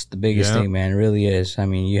 That's the biggest thing, man. It really is. I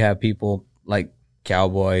mean, you have people like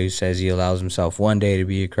Cowboy who says he allows himself one day to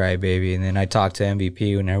be a crybaby, and then I talked to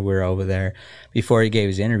MVP whenever we were over there before he gave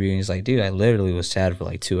his interview, and he's like, dude, I literally was sad for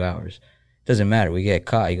like 2 hours. Doesn't matter, we get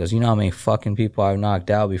caught. He goes, you know how many fucking people I've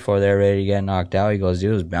knocked out before they're ready to get knocked out? He goes,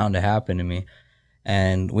 dude, it was bound to happen to me.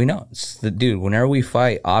 And we know, dude, whenever we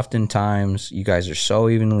fight, oftentimes you guys are so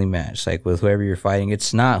evenly matched. Like with whoever you're fighting,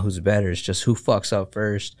 it's not who's better, it's just who fucks up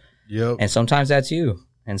first. Yep. And sometimes that's you,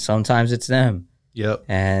 and sometimes it's them. Yep.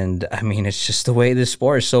 And I mean, it's just the way this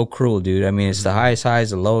sport is so cruel, dude. I mean, it's the highest highs,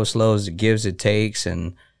 the lowest lows, it gives, it takes,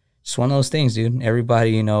 and it's one of those things, dude.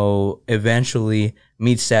 Everybody, you know, eventually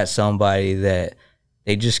meets that somebody that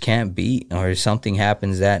they just can't beat, or something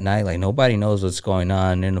happens that night. Like nobody knows what's going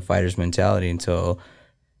on in the fighter's mentality until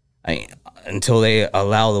they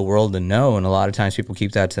allow the world to know. And a lot of times people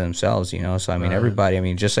keep that to themselves, you know. So I mean, everybody, I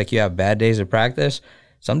mean, just like you have bad days of practice,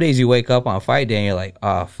 some days you wake up on fight day and you're like,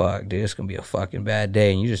 oh, fuck, dude, it's going to be a fucking bad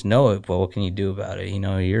day. And you just know it, but what can you do about it? You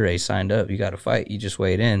know, you're already signed up. You got to fight. You just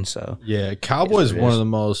wait in, so. Yeah, Cowboy's one of the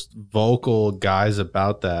most vocal guys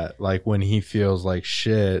about that. Like, when he feels like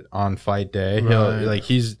shit on fight day,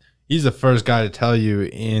 he's the first guy to tell you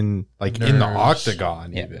in the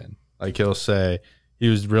octagon even. Like, he'll say he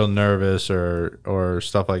was real nervous or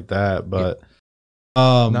stuff like that. But,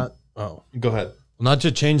 go ahead. Not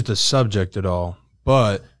to change the subject at all,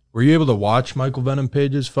 but were you able to watch Michael Venom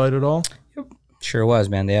Page's fight at all? Yep. Sure was,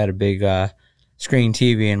 man. They had a big screen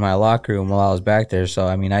TV in my locker room while I was back there. So,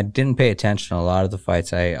 I mean, I didn't pay attention to a lot of the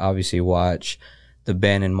fights. I obviously watch the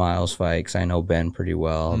Ben and Miles fight because I know Ben pretty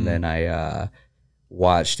well. And then I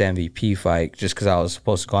watched MVP fight just because I was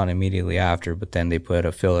supposed to go on immediately after. But then they put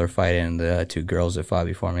a filler fight in, the two girls that fought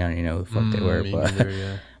before me. I don't even know who the fuck they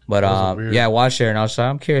were. But I watched there and I was like,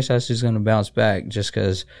 I'm curious how she's going to bounce back, just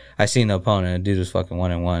because I seen the opponent. The dude was fucking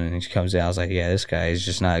 1-1, and he comes out. I was like, yeah, this guy is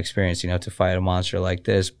just not experienced enough to fight a monster like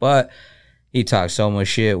this. But he talked so much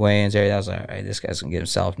shit, weigh-ins, everything. I was like, all right, this guy's going to get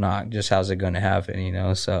himself knocked. Just how's it going to happen, you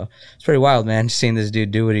know? So it's pretty wild, man, seeing this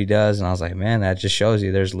dude do what he does. And I was like, man, that just shows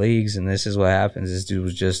you there's leagues, and this is what happens. This dude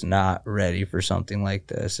was just not ready for something like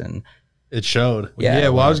this. And it showed. Yeah,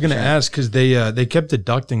 well, I was going to ask because they kept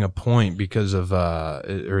deducting a point because of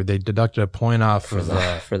or they deducted a point off for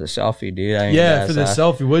the selfie, dude. I mean, for the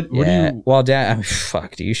selfie. What do you? Well, Dan, I mean,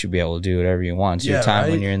 fuck, dude, you should be able to do whatever you want. It's your time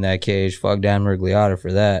when you're in that cage. Fuck Dan Miragliotta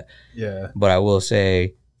for that. Yeah. But I will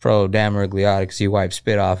say, pro Dan Miragliotta, because he wiped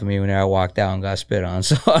spit off of me whenever I walked out and got spit on.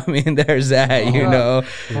 So I mean, there's that, you know.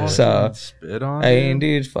 Yeah. So spit on. I mean,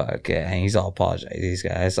 dude, fuck yeah, and he's all apologized. These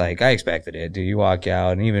guys, like, I expected it, dude. You walk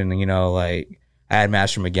out, and even, you know, like, I had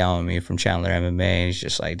Master Miguel with me from Chandler MMA, and he's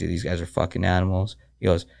just like, dude, these guys are fucking animals. He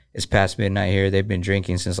goes, it's past midnight here. They've been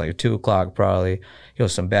drinking since like 2 o'clock probably. He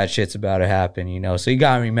goes, some bad shit's about to happen, you know. So he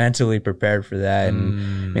got me mentally prepared for that. And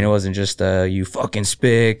I mean, it wasn't just you fucking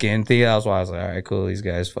spick and thing. That was why I was like, all right, cool. These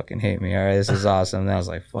guys fucking hate me. All right, this is awesome. And I was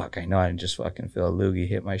like, fuck, I know I didn't just fucking feel a loogie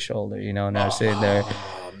hit my shoulder, you know. And I was sitting there.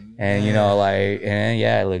 And, you know, like, and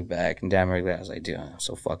yeah, I look back and damn right, I was like, dude, I'm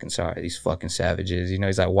so fucking sorry. These fucking savages. You know,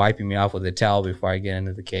 he's like wiping me off with a towel before I get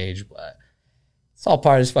into the cage. But it's all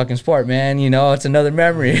part of this fucking sport, man. You know, it's another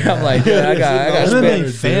memory. I'm like, dude, I got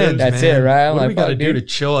MMA fans. That's man. it, right? I'm what like, do we got to do to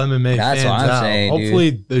chill MMA that's fans what I'm out? saying,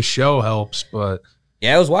 Hopefully dude. the show helps, but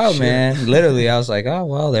yeah, it was wild, man. Literally, I was like, oh,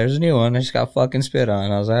 well, there's a new one. I just got fucking spit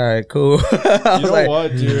on. I was like, all right, cool. You know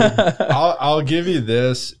what, dude? I'll give you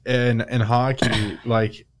this. In hockey,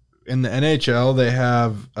 like, in the NHL, they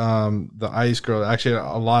have the ice girls. Actually,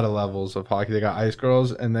 a lot of levels of hockey. They got ice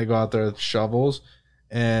girls, and they go out there with shovels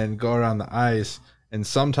and go around the ice. And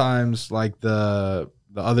sometimes, like, the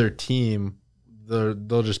other team,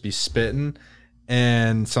 they'll just be spitting,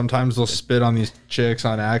 and sometimes they'll spit on these chicks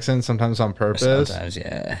on accident, sometimes on purpose. Sometimes,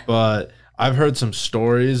 yeah. But I've heard some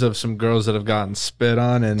stories of some girls that have gotten spit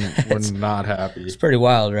on and were not happy. It's pretty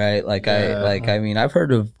wild, right? Like Yeah. I mean, I've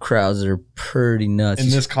heard of crowds that are pretty nuts. In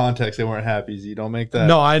this context, they weren't happy. You don't make that.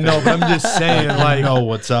 No, I know, but I'm just saying, like, know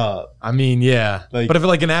what's up. I mean, yeah. Like- but if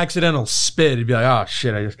like an accidental spit, it'd be like, oh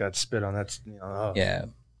shit, I just got spit on. That's oh. Yeah.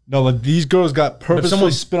 No, like these girls got purposely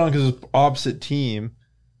someone- spit on because it's opposite team.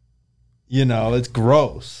 You know, it's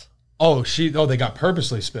gross. Oh, they got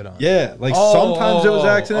purposely spit on. Yeah, like Oh, sometimes it was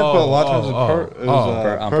accident, but a lot of times it was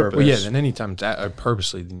on purpose. Well, yeah, then anytime it's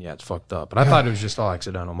purposely, then yeah, it's fucked up. But I thought it was just all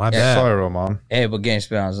accidental. My Yeah. bad. Sorry, Roman. Hey, but getting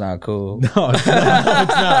spit on is not cool. No, it's not.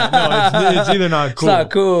 It's not. No, it's either not cool. It's not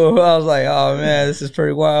cool. I was like, oh man, this is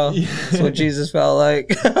pretty wild. That's what Jesus felt like.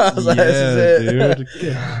 I was like, this is it. dude.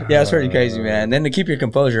 Yeah, it's pretty crazy, man. And then to keep your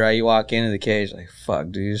composure, right? You walk into the cage like, fuck,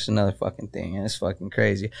 dude, it's another fucking thing. And it's fucking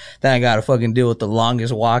crazy. Then I got to fucking deal with the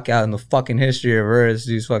longest walkout in the fucking history of Earth.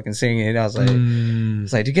 Dude's fucking singing. And I was like,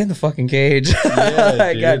 it's like, dude, get in the fucking cage. Yeah,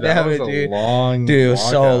 Like, dude, God that damn was it, a dude. long Dude, it was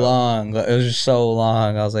so walkout. long. It was just so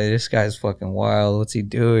long. I was like, this guy's fucking wild. What's he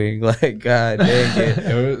doing? Like, God dang it.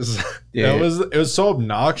 It was. Dude. It was so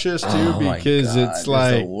obnoxious too Oh my because God, it's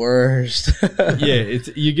like the worst. yeah, it's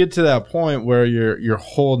you get to that point where you're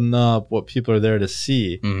holding up what people are there to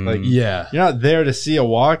see. Mhm. Like Yeah. you're not there to see a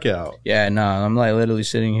walkout. Yeah, no, I'm like literally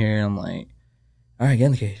sitting here and I'm like, all right, get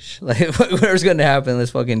in the cage. Like, whatever's going to happen,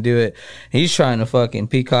 let's fucking do it. He's trying to fucking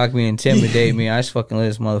peacock me, intimidate me. I just fucking let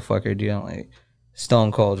this motherfucker do it. I'm like,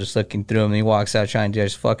 stone cold, just looking through him. And he walks out trying to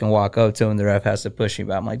just fucking walk up to him. The ref has to push me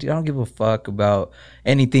back. I'm like, dude, I don't give a fuck about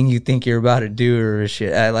anything you think you're about to do or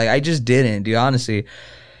shit. I just didn't, dude, honestly.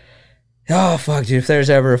 Oh, fuck, dude. If there's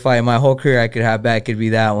ever a fight, my whole career I could have back could be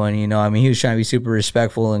that one, you know? I mean, he was trying to be super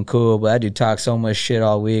respectful and cool, but that dude talked so much shit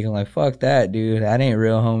all week. I'm like, fuck that, dude. That ain't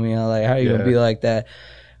real, homie. I'm like, how you gonna be like that?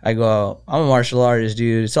 I go, I'm a martial artist,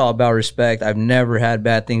 dude. It's all about respect. I've never had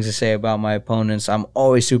bad things to say about my opponents. I'm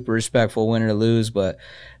always super respectful, win or lose, but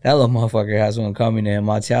that little motherfucker has one coming to him.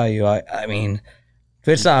 I'll tell you. I mean, if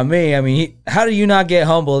it's not me, I mean, how do you not get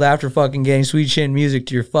humbled after fucking getting sweet chin music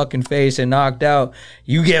to your fucking face and knocked out?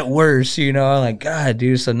 You get worse, you know? Like, God,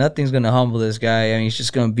 dude, so nothing's going to humble this guy. I mean, he's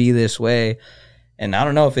just going to be this way. And I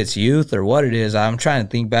don't know if it's youth or what it is. I'm trying to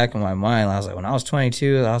think back in my mind. I was like, when I was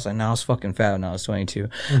 22, I was like, no, I was fucking fat when I was 22.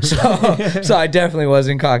 So I definitely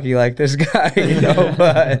wasn't cocky like this guy, you know?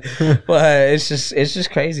 But it's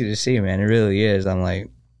just crazy to see, man. It really is. I'm like,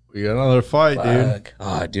 We got another fight, dude. fuck.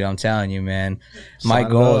 Oh, dude, I'm telling you, man. My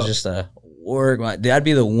Sign goal up. is just to work. That'd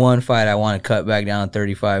be the one fight I want to cut back down to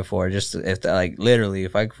 35 for. Just if like literally,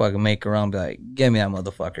 if I could fucking make a run, be like, give me that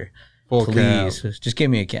motherfucker, Full camp. please. Just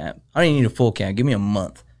give me a camp. I don't even need a full camp. Give me a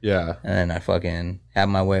month, Yeah. and then I fucking have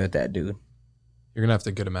my way with that dude. You're gonna have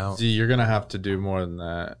to get him out. Z, you're gonna have to do more than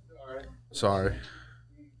that. Sorry.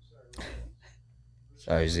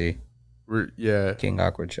 Sorry, Z. Yeah. King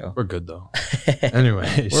Awkward Show. We're good though.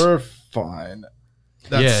 Anyways, We're fine.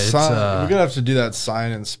 That Yeah, it's, sign, we're gonna have to do that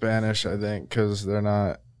sign in Spanish, I think, because they're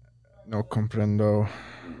not no comprendo,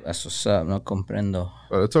 That's what's up. No comprendo.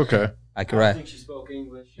 but it's okay. I could write. She spoke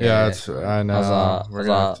English. Yeah, Yeah. it's I know. I was, we're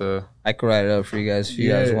gonna have to. I could write it up for you guys if you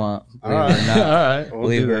guys Yeah. want. All Believe right. it or not. all right. We'll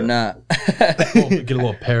Believe do it or that. not. We'll get a little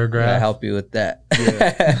I'll paragraph. help you with that.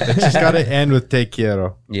 It's just gotta end with te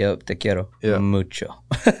quiero. Yep, te quiero Yeah. mucho.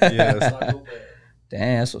 Yes.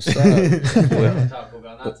 Damn, that's what's up. Taco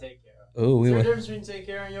Bell, not take care of. Ooh, Is we there a went difference between take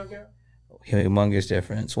care and yo care? humongous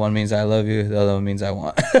difference. One means I love you, the other one means I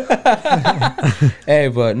want. Hey,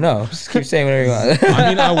 but no, just keep saying whatever you want. I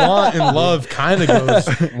mean, I want and love kind of goes.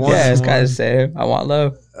 One yeah, it's and kind one. of the same. I want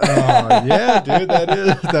love. Oh, yeah, dude,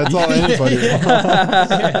 that's all anybody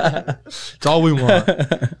wants. It's all we want.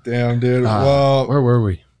 Damn, dude. Well, Where were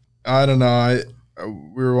we? I don't know.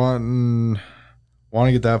 We were want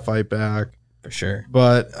to get that fight back, For sure.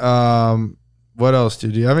 but what else,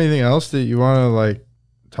 dude? Do you have anything else that you want to like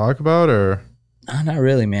talk about or Not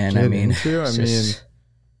really, man. I get mean, into? it's just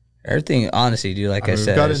everything, honestly, dude, like I we've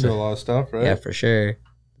said, got it's into a lot of stuff, right? yeah, for sure.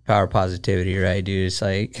 Power of positivity, right, dude? It's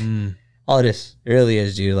like Mm. all it is. It really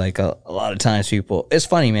is, dude. Like a lot of times people, it's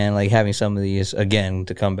funny, man, like having some of these, again,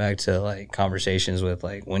 to come back to like conversations with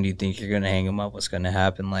like, when do you think you're going to hang them up? What's going to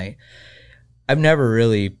happen? Like, I've never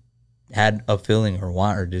really had a feeling or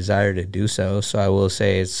want or desire to do so. So I will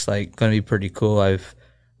say it's like going to be pretty cool.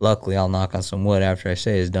 Luckily, I'll knock on some wood after I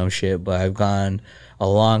say this dumb shit, but I've gone a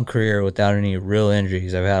long career without any real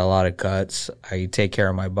injuries. I've had a lot of cuts. I take care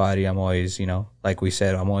of my body. I'm always, you know, like we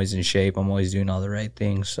said, I'm always in shape. I'm always doing all the right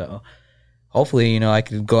things. So hopefully, you know, I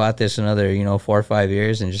could go at this another, 4 or 5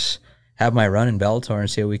 years and just have my run in Bellator and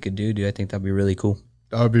see what we could do, dude. I think that'd be really cool.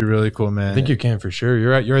 That would be really cool, man. I think you can for sure.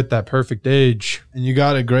 You're at that perfect age. And you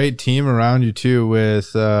got a great team around you too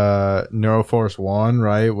with Neuroforce One,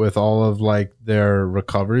 right? With all of like their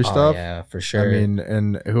recovery stuff. Yeah, for sure. I mean,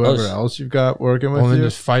 and whoever else you've got working with Well, and you.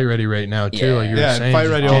 just Fight Ready right now too. Yeah. Like you were Yeah, saying, Fight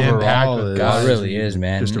Ready just overall jam-packed with is- guys it really and is,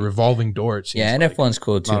 man. Just a revolving door. It seems Yeah, and like. F1's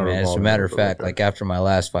cool too, Not a man. As a revolving matter of door, fact, okay. like after my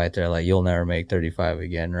last fight, they're like, "You'll never make 35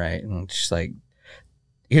 again," right? And it's just like,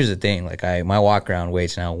 here's the thing: like my walk around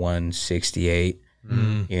weight's now 168,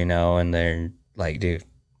 you know, and they're like, "Dude,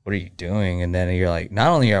 what are you doing?" And then you're like, not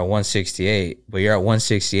only you're at 168, but you're at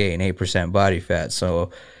 168 and 8% body fat.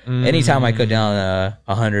 So anytime I cut down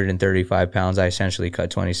 135 pounds, I essentially cut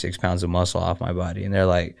 26 pounds of muscle off my body. And they're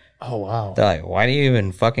like, Oh wow. they're like, "Why do you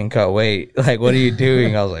even fucking cut weight? Like, what are you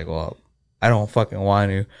doing?" I was like, "Well, I don't fucking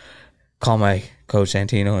want to." Call my coach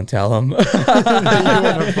Santino and tell him.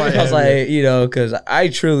 I was like, you know, because I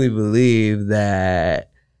truly believe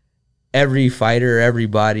that every fighter,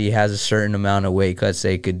 everybody has a certain amount of weight cuts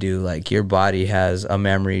they could do. Like your body has a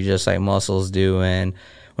memory just like muscles do. And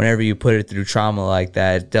whenever you put it through trauma like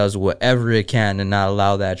that, it does whatever it can to not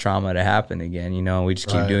allow that trauma to happen again. You know, we just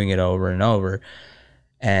keep doing it over and over.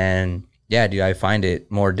 And yeah, dude, I find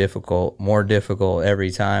it more difficult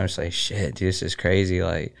every time. It's like, shit, dude, this is crazy.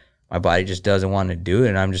 Like, my body just doesn't want to do it.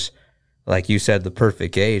 And I'm just, like you said, the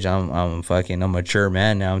perfect age. I'm a mature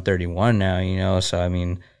man now. I'm 31 now, you know? So, I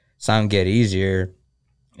mean, it's not going to get easier.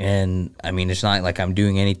 And, I mean, it's not like I'm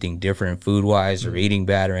doing anything different food-wise or eating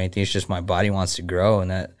bad or anything. It's just my body wants to grow. And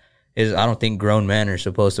that is, I don't think grown men are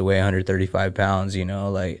supposed to weigh 135 pounds, you know?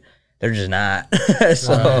 Like, they're just not.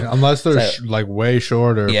 So, unless they're like way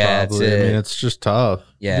shorter, Yeah, probably. that's I it. mean, it's just tough.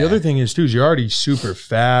 yeah. The other thing is too is you're already super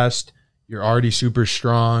fast. You're already super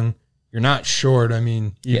strong. You're not short. I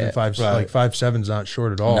mean, even Yeah, 5'7" is not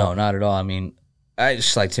short at all. No, not at all. I mean, I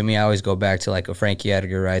just like, to me, I always go back to like a Frankie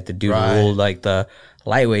Edgar, right? The dude Right. who ruled like the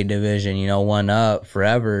lightweight division, you know, one up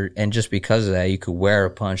forever. And just because of that, you could wear a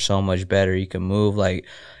punch so much better. You can move like,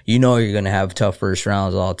 you know, you're going to have tough first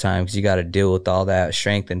rounds all the time because you got to deal with all that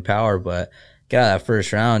strength and power. But get out of that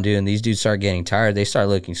first round, dude, and these dudes start getting tired. They start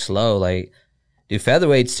looking slow. Like, dude,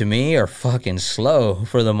 featherweights to me are fucking slow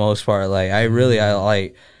for the most part. Like, I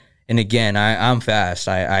like, and again, I'm fast.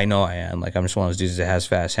 I know I am. Like, I'm just one of those dudes that has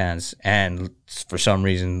fast hands. And for some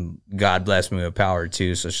reason, God bless me with power,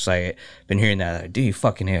 too. So it's just like, been hearing that, like, dude, you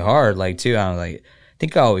fucking hit hard, like, too. I'm like, I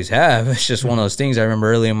think I always have. It's just one of those things. I remember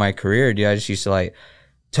early in my career, dude, I just used to, like,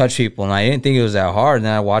 touch people, and I didn't think it was that hard. And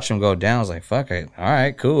then I watched them go down. I was like, fuck it. All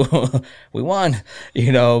right, cool. We won,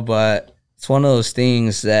 you know, but it's one of those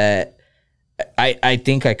things that I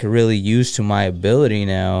think I could really use to my ability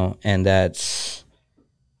now. And that's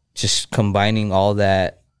just combining all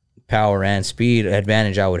that power and speed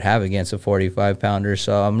advantage I would have against a 45 pounder.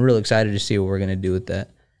 So I'm real excited to see what we're going to do with that.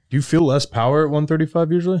 Do you feel less power at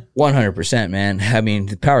 135 usually? 100%, man. I mean,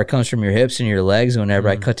 the power comes from your hips and your legs. Whenever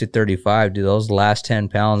I cut to 35, dude, those last 10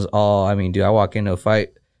 pounds, dude, I walk into a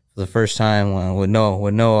fight for the first time with no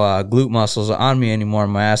glute muscles on me anymore.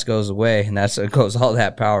 My ass goes away, and it goes all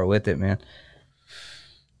that power with it, man.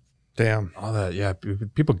 Damn. All that, yeah.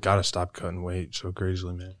 People got to stop cutting weight so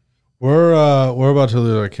crazily, man. We're about to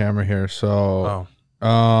lose our camera here, so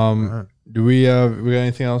Right. do we got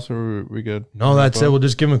anything else, or we good? No, that's it. We'll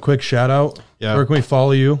just give him a quick shout out. Yeah. Where can we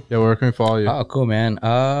follow you? Yeah, where can we follow you? Oh, cool, man.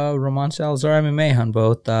 Ramon Salazar MMA on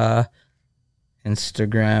both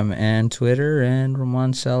Instagram and Twitter, and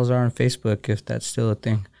Ramon Salazar on Facebook, if that's still a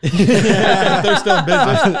thing. They're still in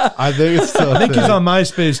business. I think it's still. I think he's on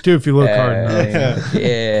MySpace too if you look hard enough.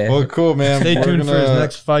 Yeah. Well, cool, man. Stay We're tuned for his gonna-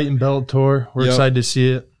 next fight in Bellator. We're Yep. excited to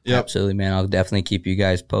see it. Yep. Absolutely, man. I'll definitely keep you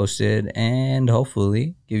guys posted, and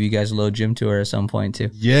hopefully give you guys a little gym tour at some point too.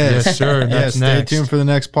 Yes, Yes, sir. Yeah, That's stay next. tuned for the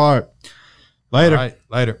next part. Later. All right,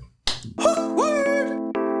 later.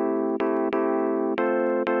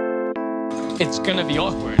 It's gonna be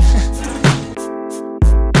awkward.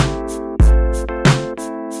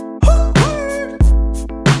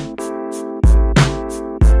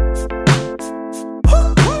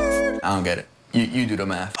 I don't get it. You do the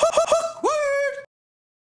math.